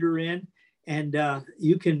aerator in, and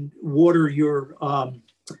you can water your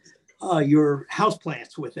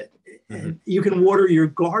houseplants with it. And you can water your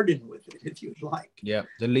garden with it if you'd like. Yeah,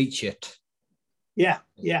 the leachate. Yeah.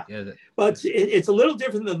 But it's a little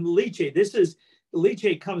different than the leachate. The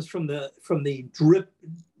leachate comes from the drip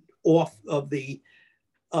off of the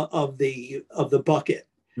bucket.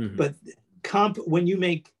 But when you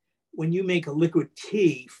make a liquid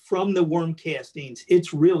tea from the worm castings,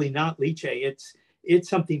 it's really not leachate. It's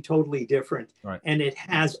something totally different, right. And it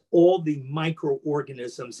has all the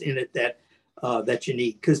microorganisms in it that you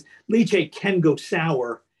need, because leachate can go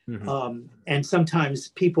sour, and sometimes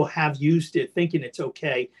people have used it thinking it's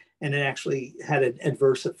okay, and it actually had an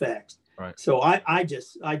adverse effect. Right. So I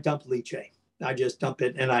dump leachate. I just dump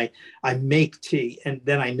it, and I make tea, and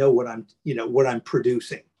then I know what I'm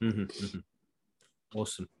producing.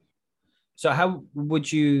 Awesome. So how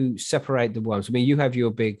would you separate the worms? I mean, you have your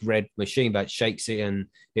big red machine that shakes it and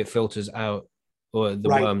it filters out or the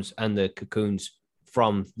worms and the cocoons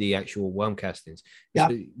from the actual worm castings. Yeah.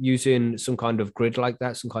 So using some kind of grid like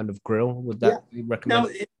that, some kind of grill, would that be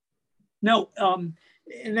recommended? No.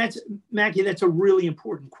 And that's, Mackie, that's a really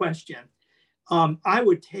important question. I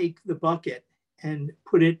would take the bucket and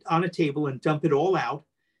put it on a table and dump it all out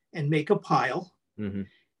and make a pile,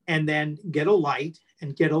 and then get a light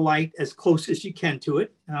as close as you can to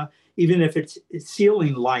it. Even if it's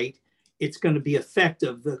ceiling light, it's going to be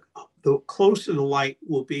effective. The closer the light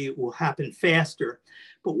will happen faster.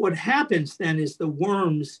 But what happens then is the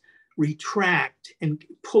worms retract and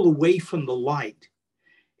pull away from the light.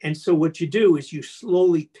 And so what you do is you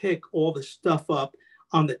slowly pick all the stuff up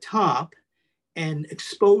on the top and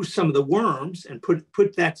expose some of the worms and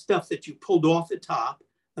put that stuff that you pulled off the top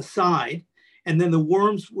aside. And then the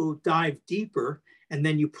worms will dive deeper, and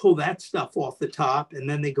then you pull that stuff off the top, and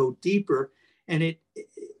then they go deeper. And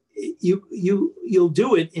you'll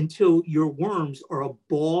do it until your worms are a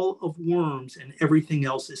ball of worms and everything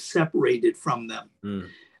else is separated from them.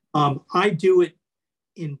 I do it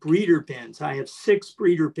in breeder bins. I have 6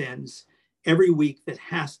 breeder bins every week that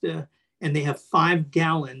and they have 5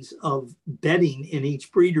 gallons of bedding in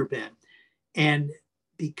each breeder bin. And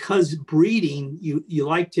because breeding, you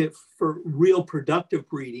like to, for real productive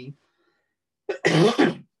breeding,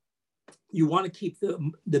 you want to keep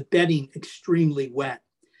the bedding extremely wet.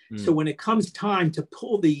 So when it comes time to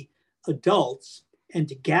pull the adults and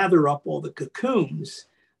to gather up all the cocoons,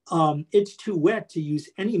 it's too wet to use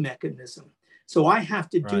any mechanism. So I have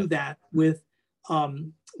to do that with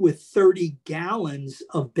 30 gallons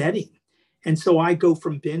of bedding. And so I go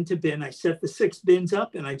from bin to bin. I set the 6 bins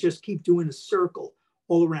up, and I just keep doing a circle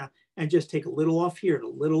all around, and just take a little off here and a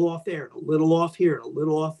little off there and a little off here and a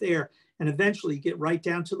little off there. And eventually you get right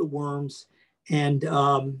down to the worms. And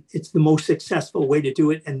it's the most successful way to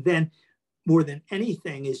do it. And then more than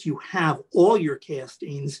anything is you have all your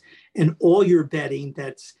castings and all your bedding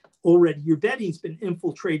that's already, your bedding's been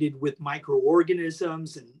infiltrated with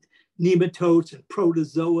microorganisms and nematodes and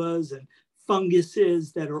protozoas and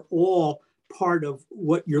funguses that are all part of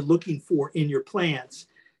what you're looking for in your plants.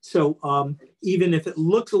 So even if it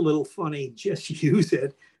looks a little funny, just use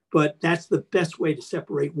it. But that's the best way to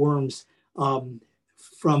separate worms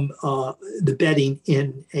from the bedding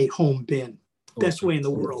in a home bin. Best way in the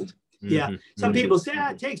world. Yeah. Some people say,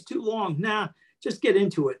 it takes too long. Nah, just get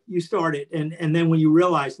into it. You start it. And then when you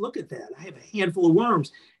realize, look at that, I have a handful of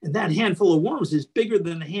worms, and that handful of worms is bigger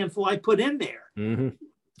than the handful I put in there. And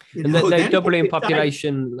they double in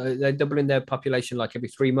population. They double in their population like every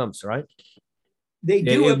 3 months, right? They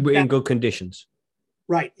do in good conditions.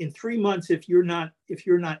 Right. In 3 months, if you're not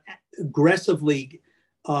aggressively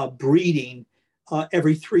breeding,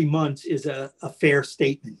 every 3 months is a fair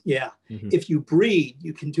statement. Yeah. If you breed,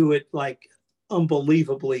 you can do it like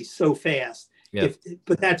unbelievably so fast.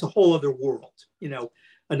 But that's a whole other world. In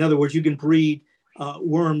other words, you can breed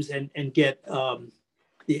worms and get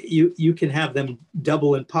you can have them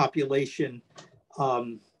double in population.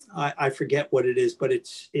 I forget what it is, but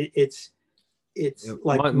it's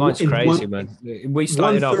like mine's crazy, man. We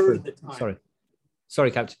started off with,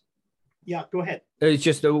 sorry, Captain. Yeah, go ahead. It's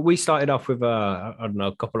just that we started off with I don't know,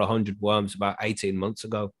 a couple of 100 worms about 18 months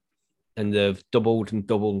ago, and they've doubled and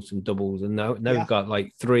doubled and doubled, and now we've got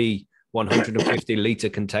like 3 150-liter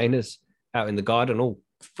containers out in the garden, all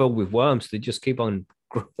filled with worms. They just keep on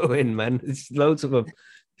growing, man. It's loads of them.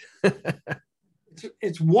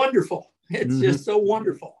 It's wonderful. It's just so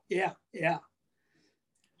wonderful. Yeah.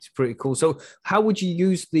 It's pretty cool. So how would you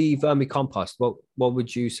use the vermicompost? What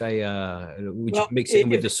would you say? Would you mix it in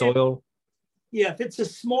with the soil? If it's a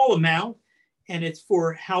small amount and it's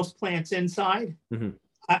for house plants inside,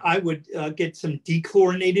 I would get some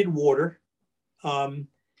dechlorinated water.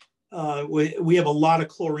 We have a lot of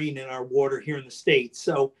chlorine in our water here in the States.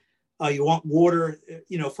 So you want water,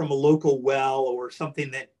 from a local well or something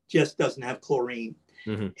that just doesn't have chlorine.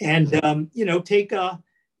 And,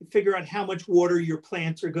 figure out how much water your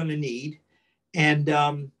plants are going to need, and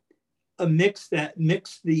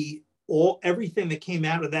everything that came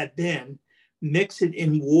out of that bin, mix it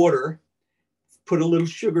in water, put a little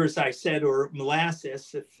sugar, as I said, or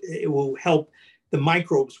molasses. If it will help, the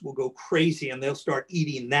microbes will go crazy and they'll start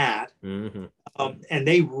eating that. And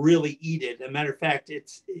they really eat it. As a matter of fact,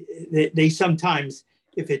 they sometimes,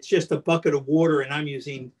 if it's just a bucket of water and I'm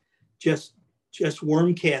using just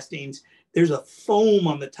worm castings, there's a foam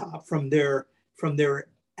on the top from their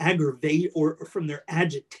aggravate or from their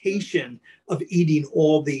agitation of eating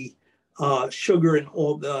all the sugar and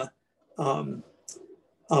all the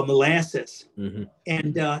molasses. Mm-hmm.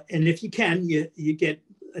 And if you can, you get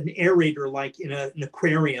an aerator like in an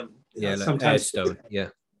aquarium. Yeah, like sometimes Airstone. Yeah.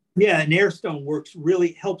 Yeah, an Airstone works,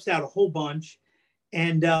 really helps out a whole bunch.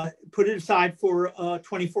 And put it aside for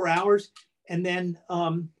 24 hours and then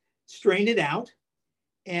strain it out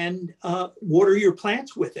and water your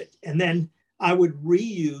plants with it. And then I would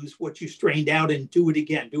reuse what you strained out and do it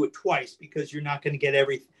again. Do it twice, because you're not going to get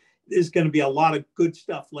everything. There's going to be a lot of good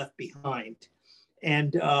stuff left behind.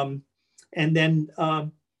 And then,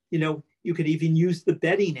 you could even use the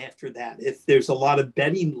bedding after that. If there's a lot of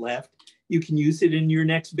bedding left, you can use it in your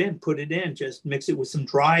next bin. Put it in, just mix it with some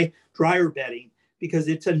drier bedding, because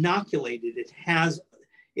it's inoculated. It has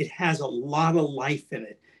a lot of life in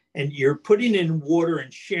it. And you're putting it in water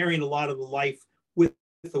and sharing a lot of the life with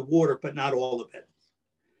the water, but not all of it.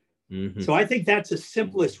 Mm-hmm. So I think that's the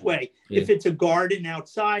simplest way. Yeah. If it's a garden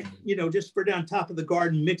outside, just spread it on top of the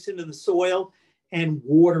garden, mix it into the soil and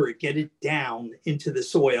water it, get it down into the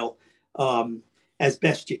soil as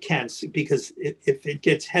best you can, because if it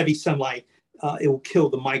gets heavy sunlight, it will kill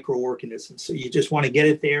the microorganisms. So you just want to get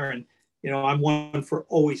it there. And, I'm one for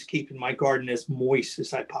always keeping my garden as moist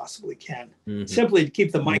as I possibly can, simply to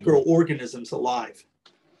keep the microorganisms alive.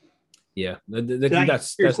 Yeah,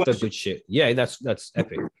 that's the good shit. Yeah, that's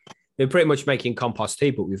epic. They're pretty much making compost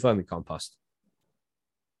tea, but with vermicompost.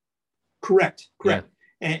 Correct. Yeah.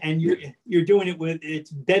 And you're doing it with,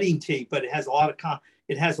 it's bedding tea, but it has a lot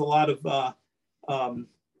of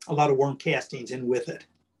worm castings in with it.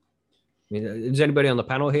 I mean, does anybody on the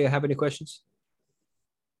panel here have any questions?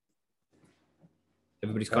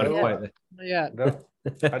 Everybody's kind of quiet there. Yeah. No,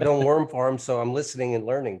 I don't worm farm, so I'm listening and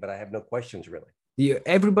learning, but I have no questions really. Yeah,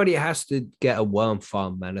 everybody has to get a worm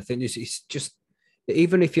farm, man. I think it's just,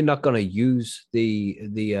 even if you're not going to use the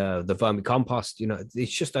vermicompost,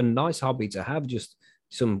 it's just a nice hobby to have. Just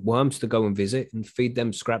some worms to go and visit and feed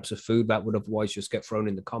them scraps of food that would otherwise just get thrown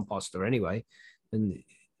in the composter anyway. And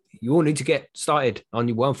you all need to get started on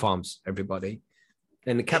your worm farms, everybody.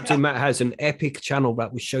 And Captain Matt has an epic channel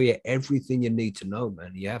that will show you everything you need to know,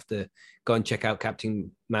 man. You have to go and check out Captain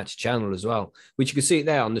Matt's channel as well, which you can see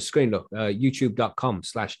there on the screen. Look,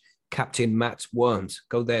 youtube.com/Captain Matt's Worms.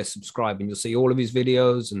 Go there, subscribe, and you'll see all of his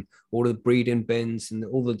videos and all of the breeding bins and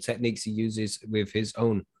all the techniques he uses with his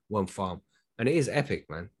own worm farm. And it is epic,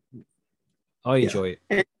 man. I enjoy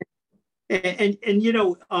it. And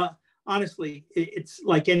honestly, it's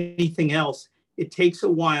like anything else. It takes a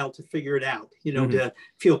while to figure it out, to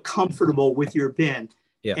feel comfortable with your bin.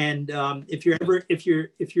 Yeah. And if you're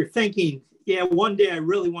thinking, yeah, one day I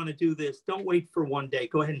really want to do this, don't wait for one day.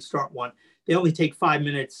 Go ahead and start one. They only take 5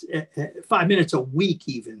 minutes a week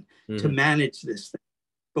even to manage this thing.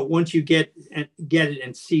 But once you get it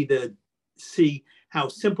and see how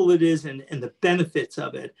simple it is and the benefits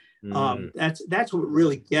of it, that's what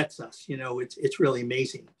really gets us. It's really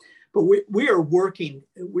amazing. But we are working.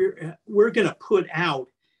 We're going to put out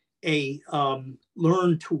a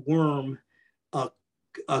Learn to Worm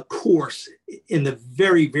a course in the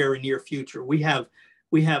very, very near future. We have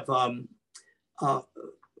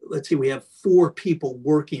let's see, we have 4 people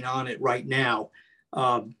working on it right now.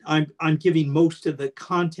 I'm giving most of the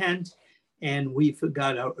content, and we've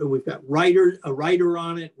got a writer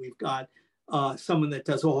on it. We've got someone that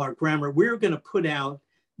does all our grammar. We're going to put out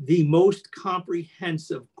the most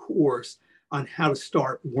comprehensive course on how to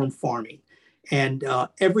start worm farming, and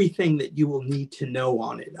everything that you will need to know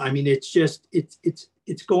on it. I mean, it's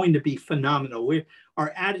going to be phenomenal. Our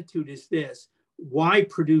attitude is this: why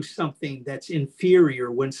produce something that's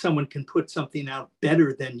inferior when someone can put something out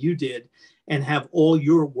better than you did and have all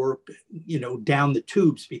your work, down the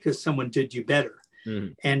tubes because someone did you better?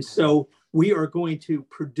 And so we are going to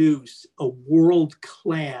produce a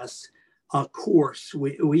world-class course.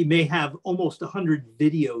 We may have almost 100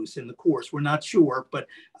 videos in the course. We're not sure, but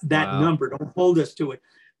that number, don't hold us to it.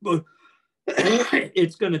 But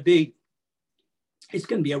it's going to be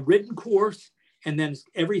a written course, and then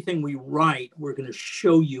everything we write, we're going to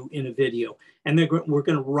show you in a video. And then we're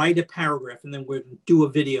going to write a paragraph, and then we're going to do a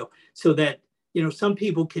video, so that some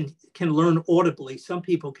people can learn audibly. Some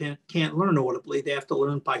people can't learn audibly. They have to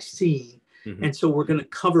learn by seeing. And so we're going to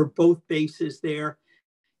cover both bases there.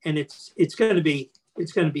 And it's going to be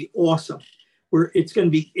awesome. It's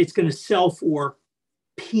going to sell for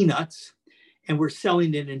peanuts, and we're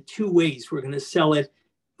selling it in 2 ways. We're going to sell it,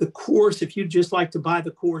 the course. If you'd just like to buy the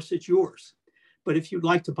course, it's yours. But if you'd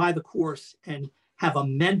like to buy the course and have a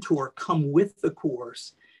mentor come with the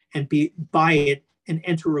course and buy it and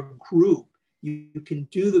enter a group. You can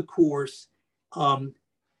do the course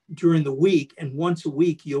during the week, and once a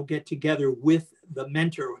week you'll get together with the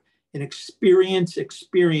mentor, an experienced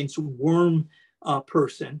worm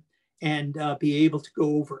person, and be able to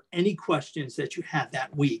go over any questions that you have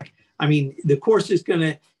that week. I mean, the course is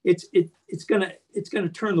gonna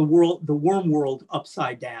turn the worm world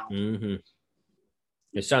upside down. Mm-hmm.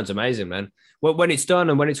 It sounds amazing, man. Well, when it's done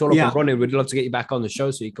and when it's all up and running, we'd love to get you back on the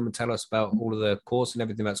show so you come and tell us about all of the course and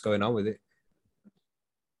everything that's going on with it.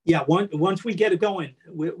 Yeah, once we get it going,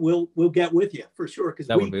 we'll get with you for sure, because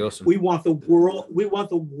that would be awesome. We want the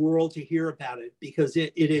world to hear about it, because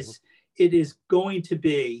it is going to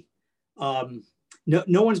be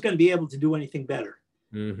no one's going to be able to do anything better.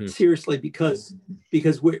 Mm-hmm. Seriously, because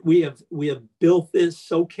we have built this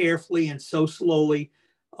so carefully and so slowly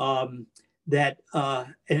that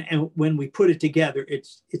and when we put it together,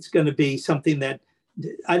 it's going to be something that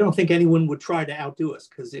I don't think anyone would try to outdo us,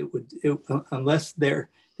 because it unless they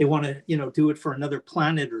want to do it for another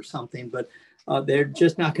planet or something, but they're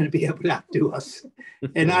just not going to be able to outdo us.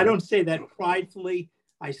 And I don't say that pridefully.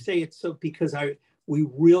 I say it so because we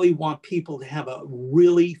really want people to have a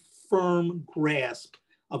really firm grasp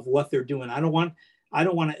of what they're doing. I don't want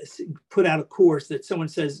to put out a course that someone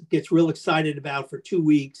says gets real excited about for 2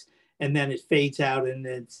 weeks and then it fades out and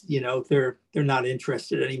it's they're not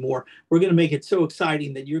interested anymore. We're going to make it so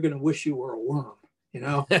exciting that you're going to wish you were a worm.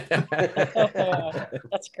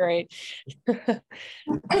 That's great.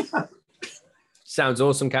 Sounds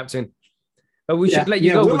awesome, Captain. But we should let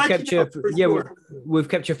you go. We've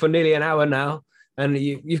kept you for nearly an hour now, and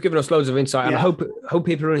you've given us loads of insight. And I hope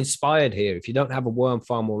people are inspired here. If you don't have a worm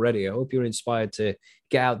farm already, I hope you're inspired to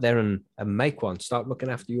get out there and make one. Start looking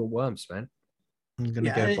after your worms, man. I'm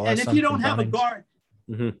gonna go buy and if you don't have a garden,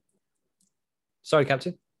 sorry,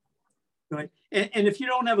 Captain. Right. And if you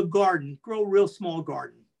don't have a garden, grow a real small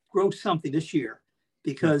garden. Grow something this year,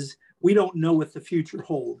 because we don't know what the future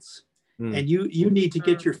holds. And you need to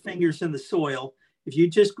get your fingers in the soil. If you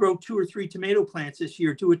just grow 2 or 3 tomato plants this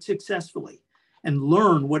year, do it successfully and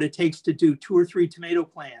learn what it takes to do 2 or 3 tomato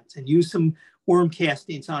plants and use some worm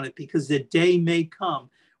castings on it, because the day may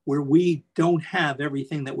come where we don't have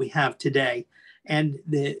everything that we have today. And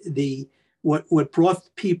what brought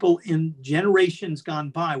people in generations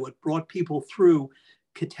gone by, what brought people through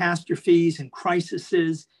catastrophes and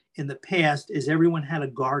crises in the past, is everyone had a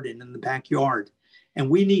garden in the backyard. And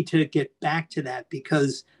we need to get back to that,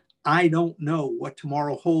 because I don't know what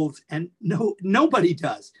tomorrow holds, and nobody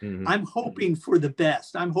does. I'm hoping for the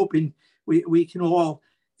best. I'm hoping we can all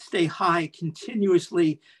stay high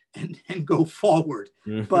continuously and go forward.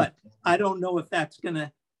 But I don't know if that's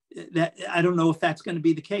gonna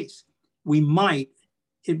be the case.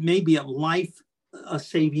 It may be a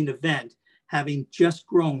life-saving event having just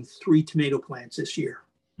grown 3 tomato plants this year.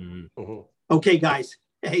 Okay, guys.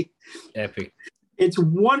 Hey. Epic. It's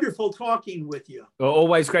wonderful talking with you. Well,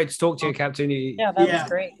 always great to talk to you, Captain. That was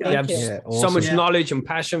great. Thank you. So much knowledge and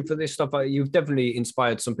passion for this stuff. You've definitely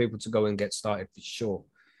inspired some people to go and get started for sure.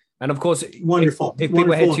 And of course, wonderful. If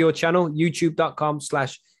people head to your channel,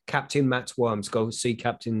 youtube.com/Captain Matt's Worms, go see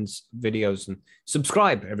Captain's videos and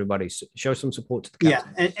subscribe, everybody. Show some support to the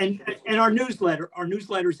Captain. Yeah, and our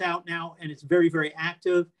newsletter's out now, and it's very, very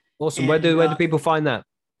active. Awesome. Where do people find that?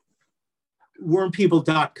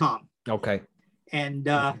 Wormpeople.com. Okay. And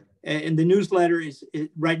the newsletter is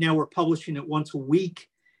right now we're publishing it once a week,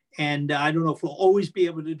 and I don't know if we'll always be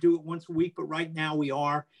able to do it once a week, but right now we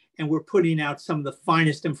are, and we're putting out some of the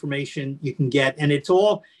finest information you can get, and it's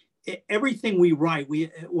all everything we write.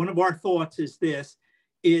 One of our thoughts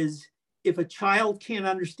is if a child can't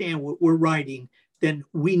understand what we're writing, then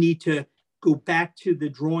we need to go back to the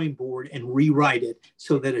drawing board and rewrite it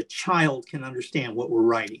so that a child can understand what we're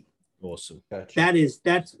writing. Awesome. Gotcha.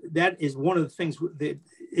 That is one of the things that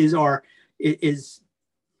is our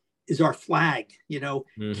flag.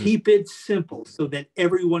 Keep it simple so that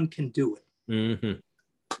everyone can do it.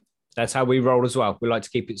 That's how we roll as well. We like to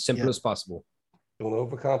keep it simple as possible. Don't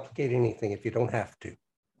overcomplicate anything if you don't have to.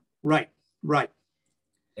 Right.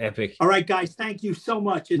 Epic. All right, guys. Thank you so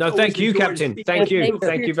much. Thank you, Captain. Thank you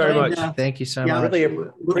very much. Thank you so much. Really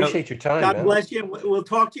appreciate your time. God bless you. We'll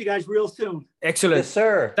talk to you guys real soon. Excellent. Yes,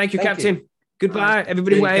 sir. Thank you, Captain. Goodbye.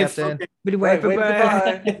 Everybody wave. Everybody wave.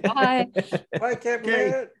 Bye. Bye. Bye, Captain.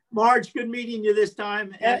 Okay. Marge, good meeting you this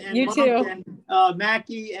time. And you Mark too. And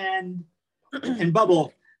Mackie and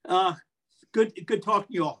Bubble. Good talking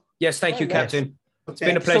to you all. Yes, thank you, Captain. Okay. It's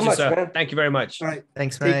been a pleasure, much, sir. man. Thank you very much. All right.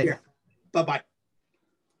 Thanks, Take mate. care. Bye-bye.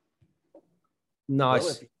 Nice.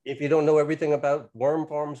 Well, if you don't know everything about worm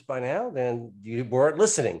farms by now, then you weren't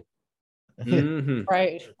listening. Mhm.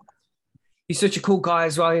 Right. He's such a cool guy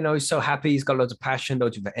as well. You know, he's so happy. He's got loads of passion,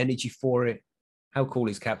 loads of energy for it. How cool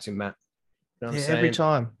is Captain Matt? You know what I'm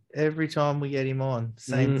saying? Every time we get him on,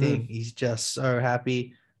 same thing. He's just so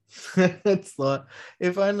happy. It's like,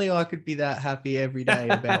 if only I could be that happy every day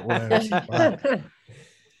about worms. But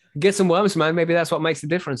get some worms, man. Maybe that's what makes the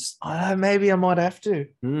difference. Maybe I might have to.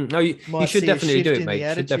 No, you should definitely do it, mate.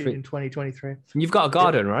 You should definitely in 2023. You've got a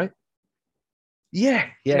garden, right? Yeah.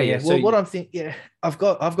 So Well, what I'm thinking, I've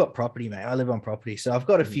got property, mate. I live on property, so I've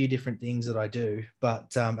got a few different things that I do.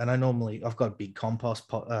 But and I've got a big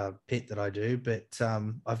compost pit that I do, but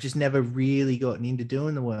I've just never really gotten into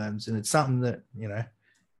doing the worms, and it's something that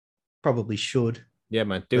probably should. Yeah,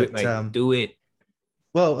 man, do it, mate. Do it.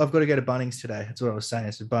 Well, I've got to go to Bunnings today. That's what I was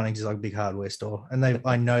saying. So Bunnings is like a big hardware store, and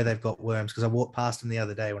I know they've got worms because I walked past them the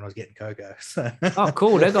other day when I was getting cocoa. So. Oh,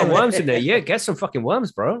 cool! They've got worms in there. Yeah, get some fucking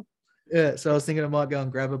worms, bro. Yeah, so I was thinking I might go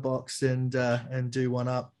and grab a box and do one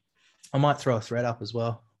up. I might throw a thread up as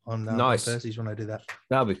well on nice Thursdays when I do that.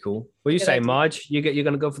 That'll be cool. What do you say, Marge? You're going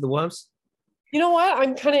to go for the worms? You know what?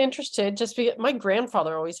 I'm kind of interested just because my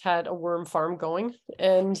grandfather always had a worm farm going,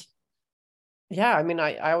 and yeah, I mean,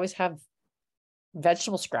 I always have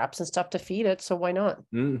vegetable scraps and stuff to feed it, so why not?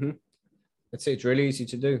 That's it. It's really easy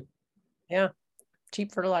to do. Yeah,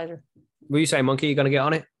 cheap fertilizer. What do you say, Monkey? You going to get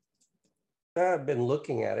on it? I've been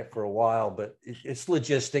looking at it for a while, but it's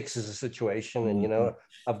logistics as a situation. And,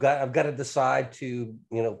 I've got to decide to,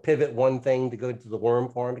 pivot one thing to go to the worm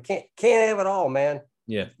farm. You can't have it all, man.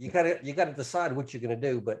 Yeah. You got to decide what you're going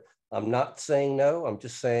to do, but I'm not saying no. I'm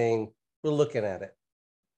just saying we're looking at it.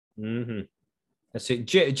 That's it.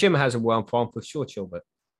 Jim has a worm farm for sure, but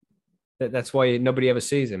that's why nobody ever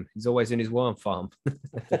sees him. He's always in his worm farm.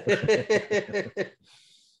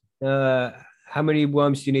 How many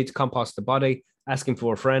worms do you need to compost the body? Asking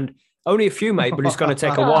for a friend. Only a few, mate, but it's going to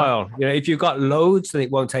take a while. If you've got loads, then it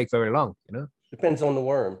won't take very long. Depends on the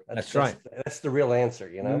worm. That's right. That's the real answer.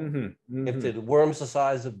 If the worm's the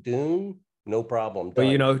size of Dune, no problem.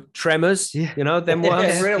 But Tremors. Them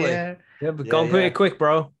worms. Really? Yeah, but gone pretty quick,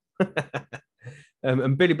 bro.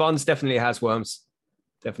 And Billy Bonds definitely has worms.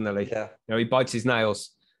 Definitely. Yeah. He bites his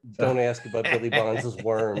nails. Don't ask about Billy Bonds'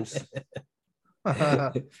 worms.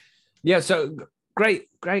 Yeah, so great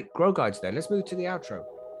grow guides there. Let's move to the outro.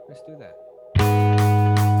 Let's do that.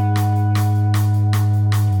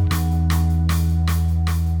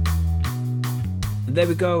 There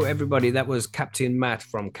we go, everybody. That was Captain Matt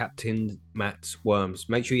from Captain Matt's Worms.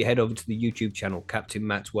 Make sure you head over to the YouTube channel, Captain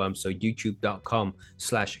Matt's Worms. So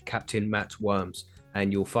youtube.com/Captain Matt's Worms.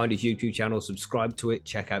 And you'll find his YouTube channel, subscribe to it,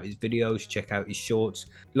 check out his videos, check out his shorts.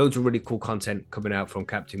 Loads of really cool content coming out from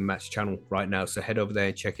Captain Matt's channel right now. So head over there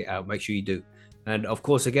and check it out. Make sure you do. And of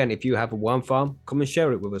course, again, if you have a worm farm, come and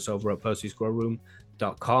share it with us over at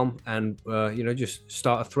PercysGrowRoom.com and, just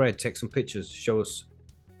start a thread, take some pictures, show us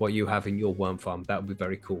what you have in your worm farm. That would be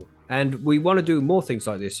very cool. And we want to do more things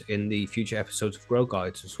like this in the future episodes of Grow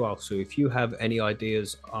Guides as well. So if you have any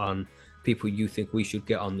ideas on people you think we should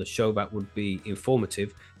get on the show that would be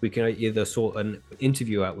informative, we can either sort an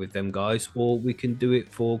interview out with them guys, or we can do it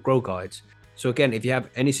for Grow Guides. So again, if you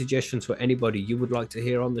have any suggestions for anybody you would like to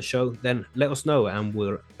hear on the show, then let us know and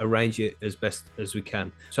we'll arrange it as best as we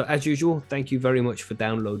can. So as usual, thank you very much for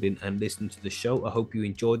downloading and listening to the show. I hope you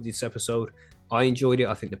enjoyed this episode. I enjoyed it.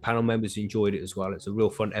 I think the panel members enjoyed it as well. It's a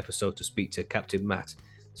real fun episode to speak to Captain Matt.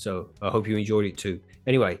 So I hope you enjoyed it too.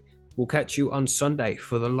 Anyway, we'll catch you on Sunday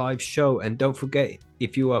for the live show. And don't forget,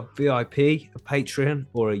 if you are VIP, a Patreon,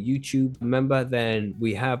 or a YouTube member, then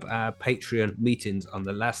we have our Patreon meetings on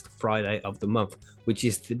the last Friday of the month, which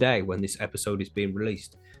is today when this episode is being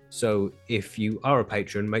released. So if you are a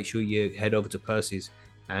patron, make sure you head over to Percy's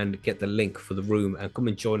and get the link for the room and come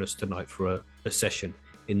and join us tonight for a session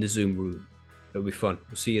in the Zoom room. It'll be fun.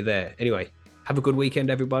 We'll see you there. Anyway, have a good weekend,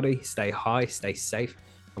 everybody. Stay high, stay safe,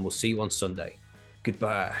 and we'll see you on Sunday.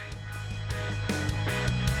 Goodbye.